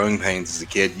through growing pains as a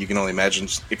kid, you can only imagine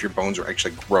if your bones are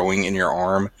actually growing in your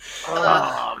arm.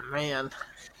 Oh man,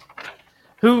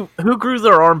 who grew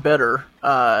their arm better,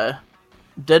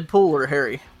 Deadpool or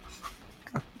Harry?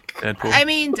 Deadpool. I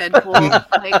mean, Deadpool,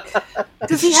 like,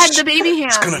 because he had the baby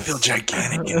hands. It's going to feel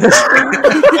gigantic.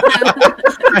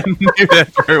 I knew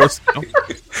that part was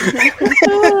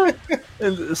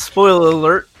And spoiler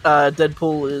alert: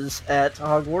 Deadpool is at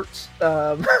Hogwarts.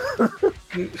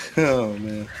 Oh,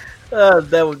 man.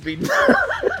 That would be.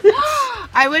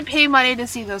 I would pay money to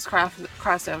see those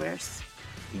crossovers.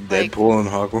 Like- Deadpool and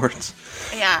Hogwarts.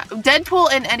 Yeah,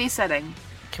 Deadpool in any setting.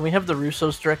 Can we have the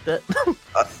Russos direct that?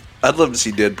 I'd love to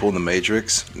see Deadpool in the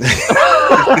Matrix. Yes.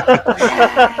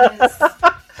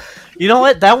 You know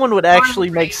what? That one would actually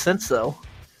Great. make sense, though.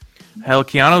 Hell,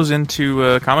 Keanu's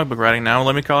into comic book writing now.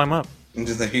 Let me call him up.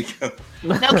 There you go.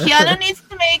 No, Keanu needs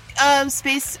to make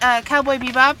Space Cowboy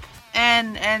Bebop,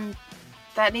 and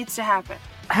that needs to happen.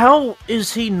 How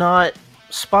is he not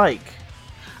Spike?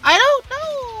 I don't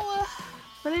know,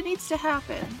 but it needs to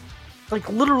happen. Like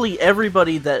literally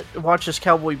everybody that watches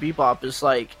Cowboy Bebop is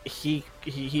like he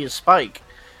is Spike,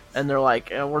 and they're like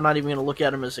we're not even going to look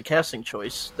at him as a casting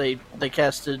choice. They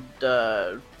casted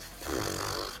I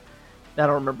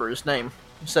don't remember his name.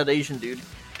 It's that Asian dude.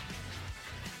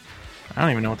 I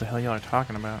don't even know what the hell y'all are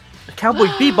talking about. Cowboy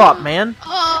Bebop, man.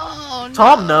 Oh no.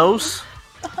 Tom knows.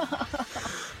 Tom,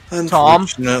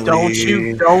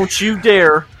 Unfortunately, don't you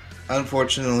dare.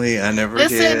 Unfortunately, I never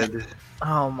Listen. did.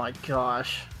 Oh my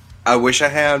gosh. I wish I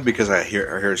had because I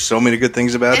hear so many good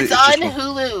things about It's it. on just-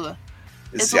 Hulu.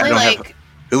 It's I only don't like have.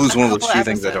 Hulu's a one of those couple few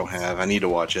things I don't episodes. have. I need to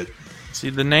watch it. See,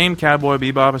 the name Cowboy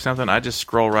Bebop is something I just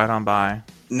scroll right on by.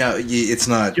 No, it's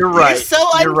not. You're right. You're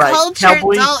so right. uncultured,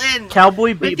 Dalton.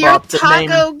 Cowboy with your Bebop, the name.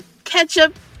 taco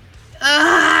ketchup.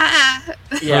 Ah.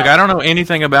 Yeah. Look, I don't know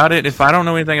anything about it. If I don't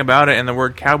know anything about it and the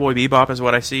word Cowboy Bebop is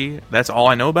what I see, that's all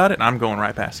I know about it, and I'm going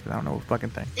right past it 'cause I don't know a fucking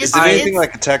thing. Is it anything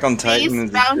like Attack on Titan? Space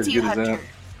As Bounty good as Hunter. that?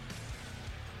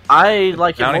 I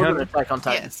like it Bounty more Hunter? than Attack on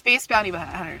Titan. Yeah, Space Bounty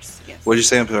Hunters. Yes. What'd you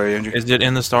say? I'm sorry, Andrew. Is it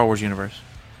in the Star Wars universe?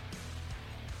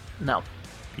 No.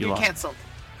 You You're lost. canceled.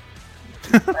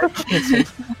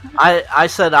 I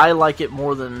said I like it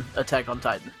more than Attack on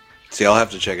Titan. See, I'll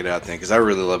have to check it out then because I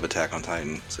really love Attack on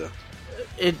Titan. So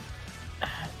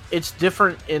It's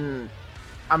different in.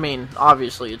 I mean,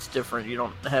 obviously it's different. You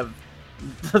don't have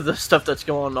the stuff that's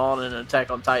going on in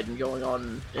Attack on Titan going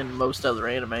on in most other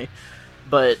anime,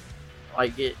 but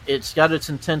like it's got its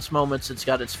intense moments. It's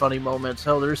got its funny moments.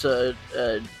 Hell, there's a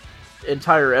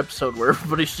entire episode where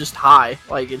everybody's just high.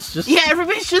 Like it's just Yeah,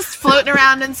 everybody's just floating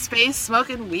around in space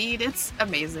smoking weed. It's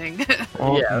amazing.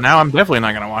 Well, Yeah. now I'm definitely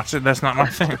not going to watch it. That's not my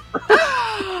thing.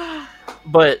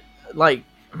 But like,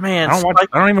 man, I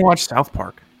don't even watch South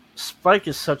Park. Spike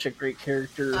is such a great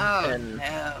character, Oh and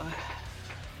no.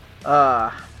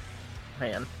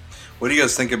 man, what do you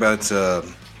guys think about the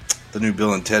new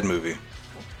Bill and Ted movie?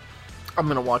 I'm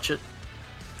gonna watch it.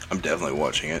 I'm definitely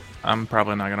watching it. I'm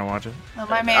probably not going to watch it. Well,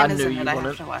 my I man knew is in you it. I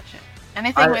wouldn't. have to watch it.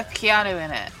 Anything I- with Keanu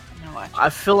in it, I'm gonna watch it. I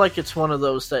feel like it's one of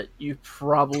those that you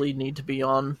probably need to be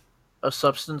on a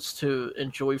substance to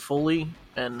enjoy fully.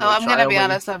 And Oh, I'm which gonna I be on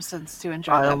only- a substance to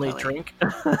enjoy I that only fully. drink,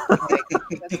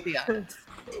 Like, let's be honest.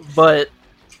 but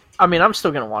I mean, I'm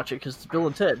still gonna watch it because it's Bill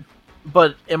and Ted.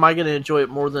 But am I gonna enjoy it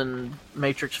more than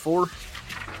Matrix 4?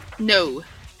 No.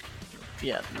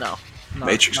 Yeah, no.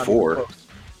 Matrix even 4? close.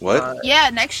 What? Yeah,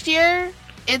 next year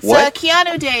it's What?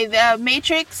 Keanu Day. The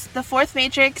Matrix, the fourth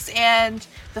Matrix, and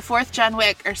the fourth John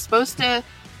Wick are supposed to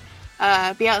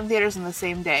be out in theaters on the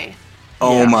same day.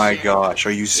 Oh Yeah. my gosh,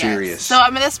 are you Yes. serious? So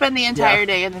I'm gonna spend the entire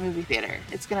day in the movie theater.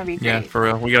 It's gonna be great. Yeah, for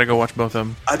real. We gotta go watch both of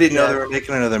them. I didn't know Yeah. they were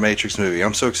making another Matrix movie.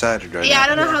 I'm so excited right Yeah, now. I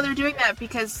don't know Yeah. how they're doing that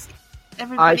because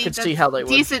everybody could that's see how they would.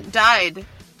 decent died.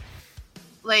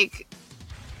 Like,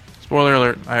 Spoiler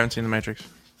alert, I haven't seen The Matrix.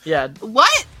 Yeah,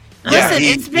 what? Yeah, Listen,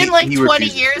 he- it's been he- like he 20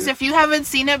 refuses years. to. If you haven't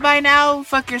seen it by now,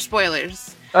 fuck your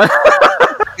spoilers.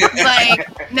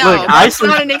 Like, no, Look, that's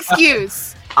Iceland- not an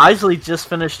excuse. Isley just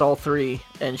finished all 3,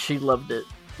 and she loved it.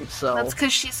 So That's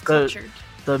because she's cultured.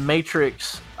 the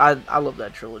Matrix, I love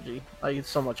that trilogy. Like, it's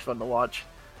so much fun to watch.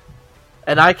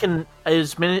 And I can,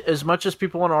 as much as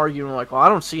people want to argue, and like, well, I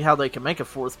don't see how they can make a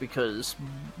 4th because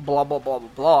blah blah blah blah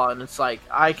blah. And it's like,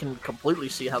 I can completely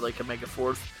see how they can make a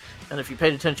 4th. And if you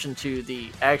paid attention to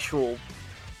the actual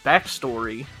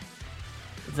backstory,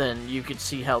 then you could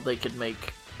see how they could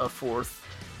make a 4th,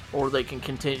 or they can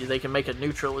continue. They can make a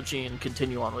new trilogy and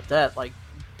continue on with that. Like,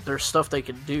 there's stuff they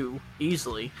can do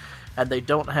easily, and they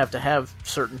don't have to have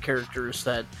certain characters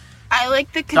that I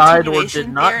like the died or continuation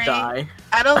did not theory. die.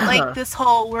 I don't like this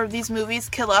whole where these movies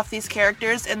kill off these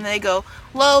characters and they go,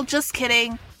 "Well, just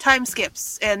kidding. Time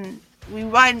skips and we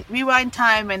rewind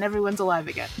time and everyone's alive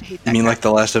again." I hate that. You mean crap. like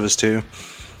The Last of Us 2?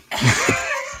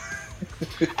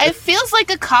 It feels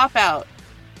like a cop out.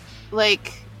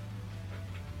 Like,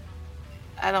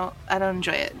 I don't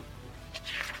enjoy it.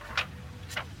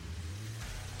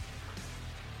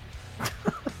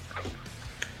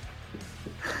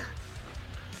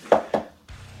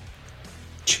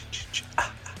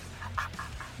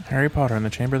 Harry Potter and the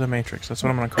Chamber of the Matrix. That's what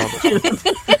I'm gonna call this.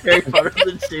 Harry Potter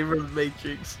and the Chamber of the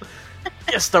Matrix.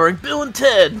 Yeah, starring Bill and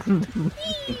Ted.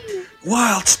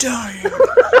 Wild Stallion!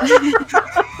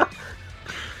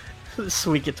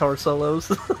 Sweet guitar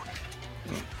solos.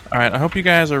 All right, I hope you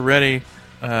guys are ready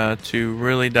to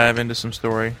really dive into some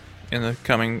story in the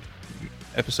coming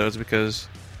episodes, because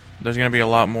there's going to be a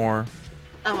lot more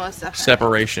Almost definitely.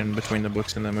 separation between the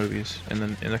books and the movies in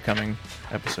the coming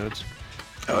episodes.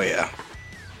 Oh, yeah.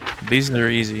 These are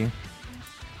easy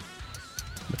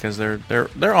because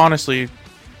they're honestly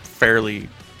fairly,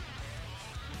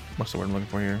 what's the word I'm looking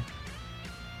for here?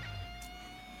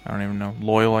 I don't even know.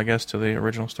 Loyal, I guess, to the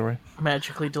original story.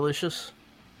 Magically delicious.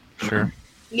 Sure.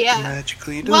 Yeah.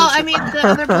 Magically Well, I delicious. mean, the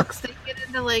other books, they get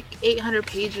into like 800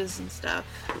 pages and stuff.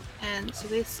 And so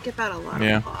they skip out a lot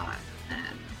Yeah. of plot.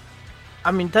 And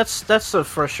I mean, that's the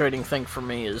frustrating thing for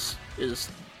me is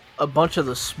a bunch of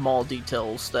the small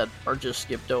details that are just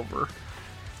skipped over.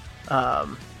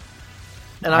 And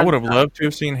I would have loved to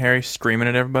have seen Harry screaming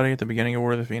at everybody at the beginning of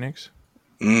War of the Phoenix.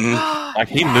 Mhm. Like,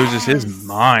 he loses his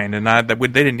mind, and they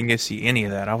didn't get to see any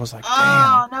of that. I was like, damn.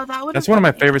 Oh, no, that would That's one of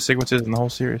my favorite sequences in the whole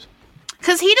series.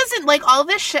 Because he doesn't, like, all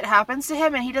this shit happens to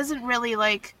him and he doesn't really,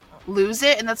 like, lose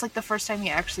it. And that's, like, the first time he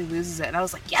actually loses it. And I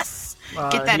was like, yes!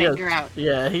 Get that he has- anger out.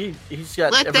 Yeah, he's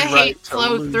got Let the every right hate to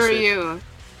flow lose through it. you.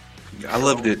 I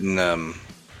loved it in the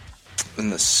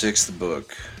 6th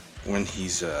book when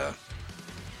he's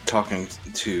talking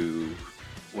to,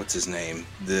 what's his name?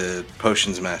 The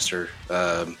potions master.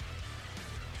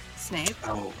 Snape.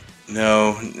 Oh,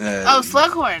 no. Oh,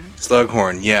 Slughorn.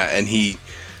 Slughorn, yeah, and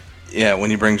when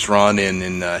he brings Ron in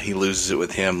and he loses it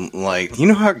with him, like, you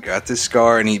know how I got this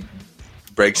scar, and he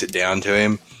breaks it down to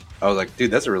him. I was like,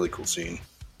 dude, that's a really cool scene.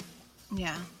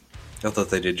 Yeah. I thought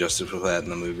they did justice with that in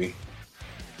the movie.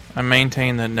 I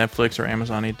maintain that Netflix or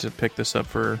Amazon need to pick this up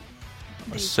for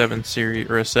a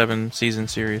 7-season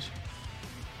series.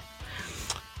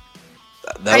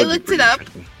 That I would be looked pretty it up.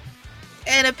 interesting.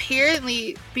 And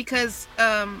apparently, because,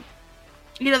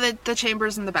 you know, the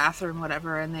chamber's in the bathroom,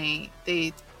 whatever, and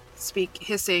they speak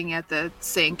hissing at the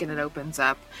sink and it opens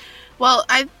up. Well,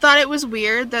 I thought it was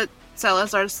weird that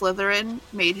Salazar Slytherin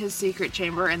made his secret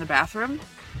chamber in the bathroom,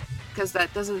 because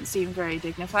that doesn't seem very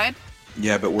dignified.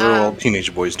 Yeah, but where all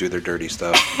teenage boys do their dirty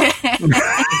stuff.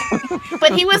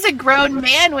 But he was a grown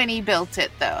man when he built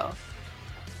it, though.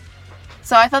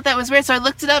 So I thought that was weird. So I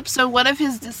looked it up. So one of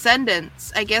his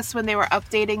descendants, I guess when they were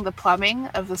updating the plumbing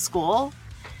of the school,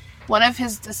 one of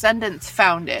his descendants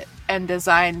found it and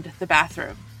designed the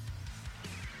bathroom.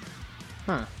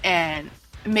 And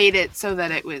made it so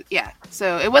that it was, yeah.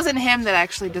 So it wasn't him that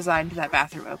actually designed that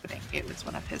bathroom opening. It was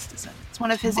one of his descendants,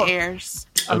 one of his heirs.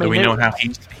 So I mean, do we they- know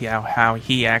how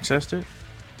he accessed it?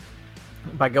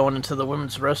 By going into the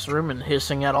women's restroom and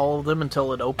hissing at all of them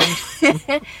until it opens.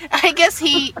 I guess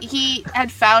he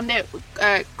had found it.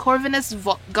 Corvinus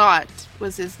Gaunt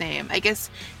was his name. I guess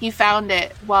he found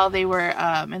it while they were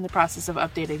in the process of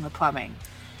updating the plumbing.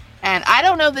 And I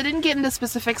don't know. They didn't get into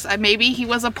specifics. Maybe he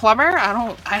was a plumber.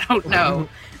 I don't know.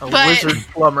 A But- wizard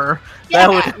plumber. Yeah,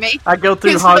 That would, maybe. I go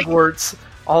through He's like Hogwarts,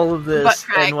 all of butt this,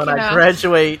 crack, and when you I know?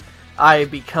 graduate, I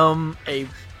become a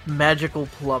magical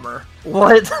plumber.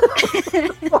 What?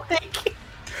 Like,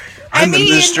 I'm the mean-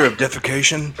 minister of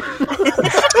defecation.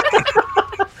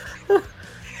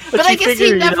 But I you guess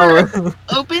he figure, never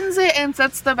opens it and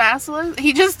sets the basilisk.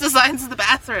 He just designs the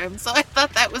bathroom. So I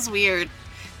thought that was weird.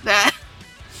 That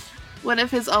one of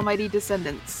his almighty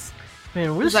descendants.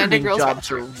 Man, Designed a wizarding girl's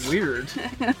jobs are bathroom. weird.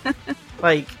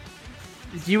 Like,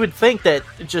 you would think that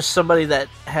just somebody that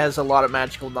has a lot of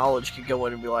magical knowledge could go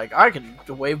in and be like, I can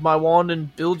wave my wand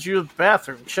and build you a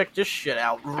bathroom. Check this shit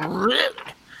out.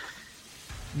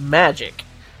 Magic.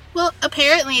 Well,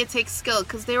 apparently it takes skill,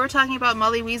 because they were talking about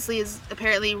Molly Weasley is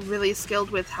apparently really skilled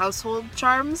with household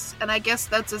charms, and I guess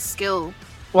that's a skill.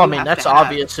 Well, I You mean, have that's to have.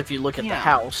 obvious if you look at the Yeah.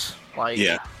 house. Like,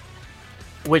 Yeah.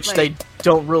 which Like- they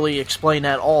don't really explain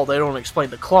at all. They don't explain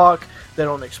the clock. They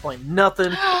don't explain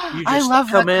nothing. You I just love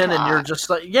come the in and you're clock. just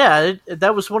like, yeah,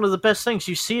 that was one of the best things.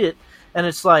 You see it, and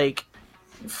it's like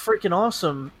freaking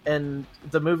awesome. And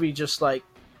the movie just like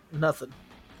nothing.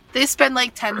 They spend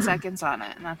like 10 seconds on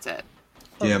it, and that's it.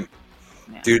 Yeah.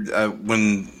 Yeah. Dude,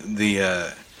 when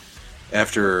the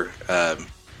after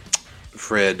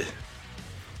Fred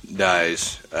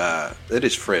dies, it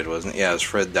is Fred, wasn't it? Yeah, it was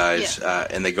Fred dies,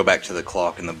 and they go back to the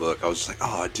clock in the book. I was just like,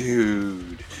 oh,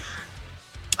 dude.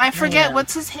 I forget, Man.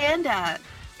 what's his hand at?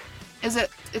 Is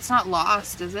it? It's not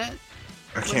lost, is it?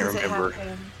 I What can't does it remember. have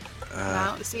in-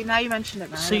 Uh, No, see, now you mentioned it.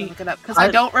 Now I see, gotta look it up because I-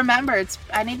 I don't remember.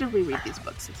 I need to reread these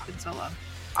books. It's been so long.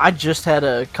 I just had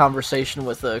a conversation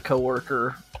with a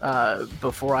coworker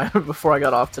before I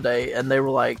got off today, and they were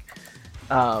like,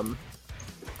 I'd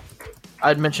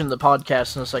mentioned the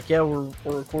podcast, and it's like, yeah, we're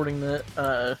recording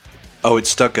the oh, it's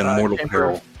stuck in Mortal Chamber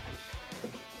Peril.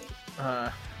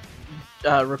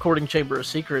 recording Chamber of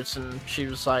Secrets, and she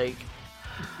was like,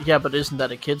 yeah, but isn't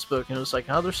that a kid's book? And it was like,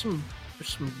 oh, there's some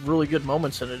really good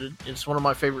moments in it. It's one of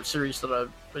my favorite series that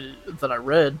I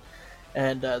read,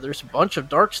 and there's a bunch of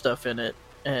dark stuff in it.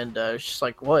 And she's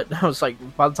like, what? And I was like,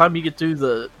 by the time you get through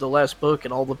the last book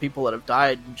and all the people that have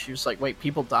died, and she was like, wait,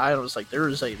 people died? And I was like, there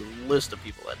is a list of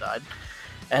people that died,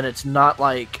 and it's not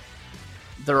like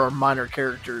there are minor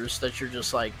characters that you're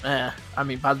just like, eh. I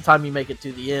mean, by the time you make it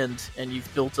to the end and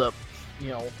you've built up,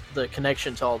 the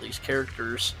connection to all these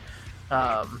characters,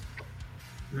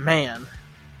 man.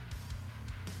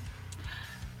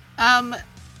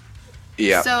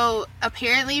 Yeah. So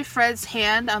apparently, Fred's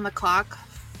hand on the clock.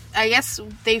 I guess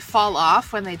they fall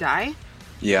off when they die,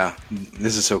 Yeah.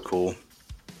 This is so cool.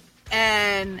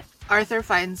 and Arthur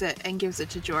finds it and gives it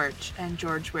to George, and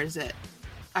George wears it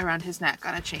around his neck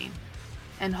on a chain,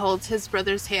 and holds his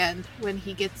brother's hand when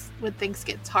things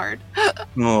gets hard.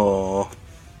 Oh.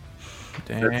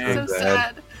 Dang. So Bad.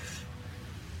 sad.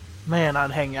 Man,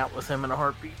 I'd hang out with him in a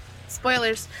heartbeat.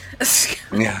 Spoilers.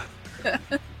 Yeah.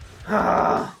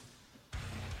 Ah.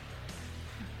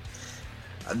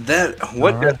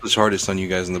 What Alright. death was hardest on you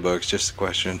guys in the books? Just a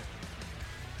question.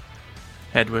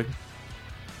 Hedwig.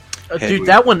 Dude, Hedwig.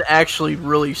 that one actually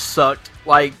really sucked.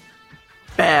 Like,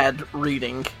 bad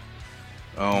reading.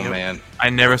 Oh, Yep. man. I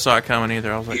never saw it coming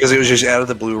either. I was like, Because it was just out of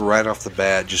the blue right off the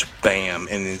bat, just bam.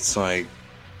 And it's like,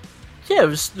 Yeah, it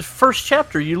was the first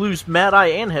chapter. You lose Mad Eye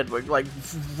and Hedwig, like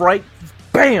right,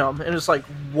 bam, and it's like,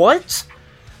 what?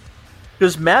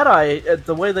 Because Mad Eye,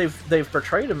 the way they've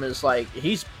portrayed him is like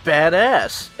he's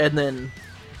badass, and then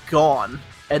gone,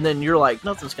 and then you're like,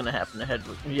 nothing's gonna happen to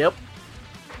Hedwig. Yep.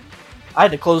 I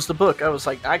had to close the book. I was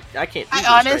like, I can't. Do this I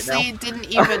right honestly now. didn't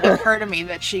even occur to me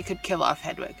that she could kill off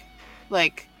Hedwig.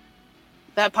 Like,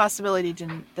 that possibility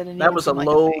didn't even That was a seem like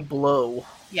low thing. blow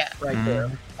Yeah, right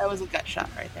there. that was a gut shot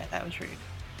right there. That was rude.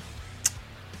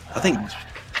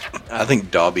 I think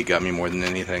Dobby got me more than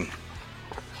anything.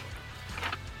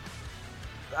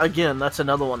 Again, that's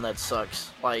another one that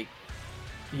sucks. Like,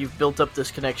 you've built up this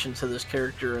connection to this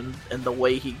character and the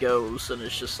way he goes, and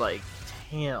it's just like,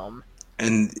 damn.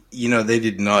 And, they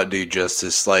did not do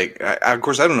justice. Like, of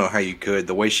course, I don't know how you could.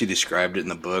 The way she described it in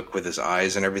the book with his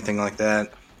eyes and everything like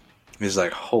that is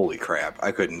like, holy crap.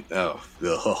 I couldn't. Oh.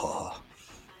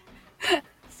 Ugh.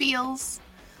 Feels.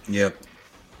 Yep.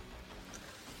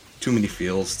 Too many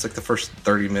feels. It's like the first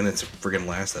 30 minutes of friggin'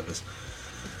 Last of Us.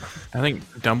 I think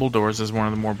Dumbledore's is one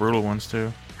of the more brutal ones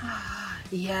too.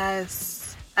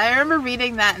 Yes. I remember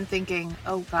reading that and thinking,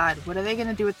 oh god, what are they going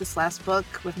to do with this last book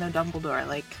with no Dumbledore?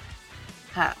 Like,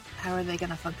 how are they going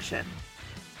to function?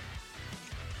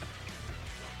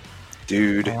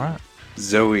 Dude, All right.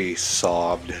 Zoe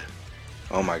sobbed.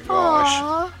 Oh my gosh.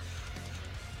 Aww.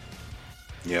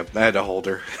 Yep, I had to hold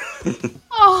her.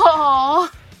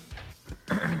 Aww.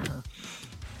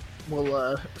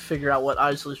 We'll figure out what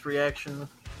Isley's reaction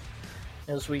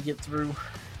as we get through.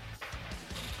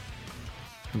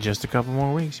 Just a couple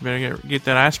more weeks. You better get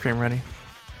that ice cream ready.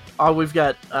 Oh, we've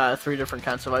got 3 different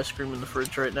kinds of ice cream in the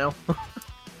fridge right now.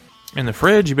 In the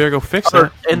fridge, you better go fix Or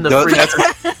it. in the No, fridge.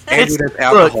 Andrew, that's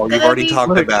alcohol. You've already talked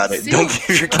look, about it. see. Don't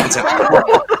give your kids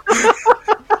alcohol.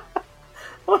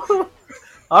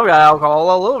 I've got alcohol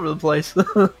all over the place.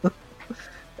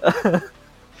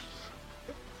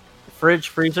 Fridge,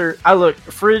 freezer.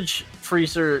 Fridge,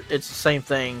 freezer, it's the same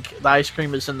thing. The ice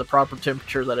cream is in the proper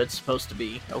temperature that it's supposed to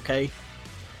be, okay?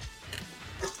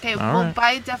 Okay, All well, right.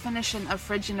 by definition, a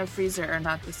fridge and a freezer are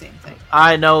not the same thing.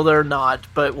 I know they're not,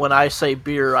 but when I say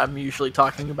beer, I'm usually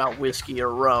talking about whiskey or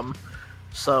rum.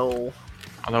 So,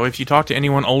 Although if you talk to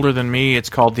anyone older than me, it's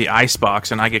called the ice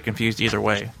box, and I get confused either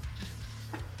way.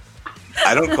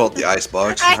 I don't call it the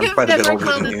icebox. I I'm have quite a bit never older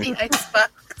called than it you. the Xbox.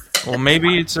 Well,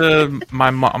 maybe it's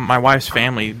my wife's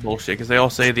family bullshit because they all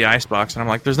say the ice box, and I'm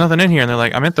like, there's nothing in here, and they're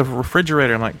like, I meant the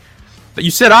refrigerator. I'm like,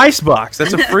 you said ice box.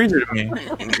 That's a freezer to me.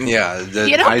 Yeah, the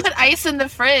You don't ice- put ice in the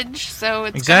fridge, so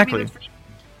it's Exactly. gotta be the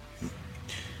fridge.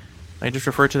 They just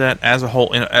refer to that as a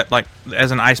whole, like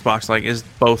as an ice box, like is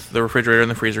both the refrigerator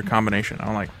and the freezer combination.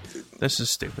 I'm like, this is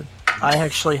stupid. I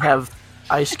actually have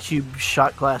ice cube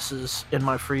shot glasses in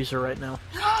my freezer right now.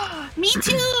 Me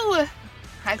too!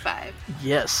 High five.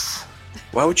 Yes.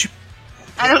 Why would you?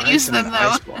 I don't put use ice in them, an though.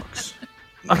 Icebox?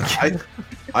 No,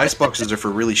 iceboxes are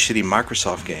for really shitty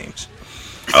Microsoft games.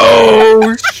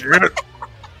 Oh shit!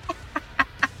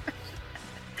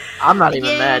 I'm not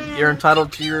even mad. You're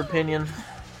entitled to your opinion.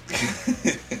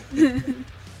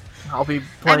 I'll be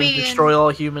playing mean- Destroy All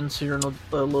Humans here in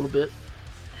a little bit.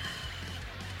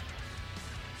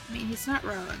 I mean, he's not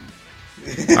wrong.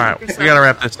 All right, we gotta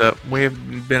wrap this up.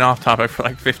 We've been off topic for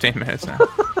like 15 minutes now.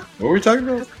 What were we talking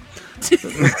about?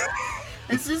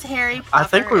 This is Harry Potter. I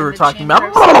think we and were the talking Chamber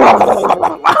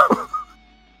about. of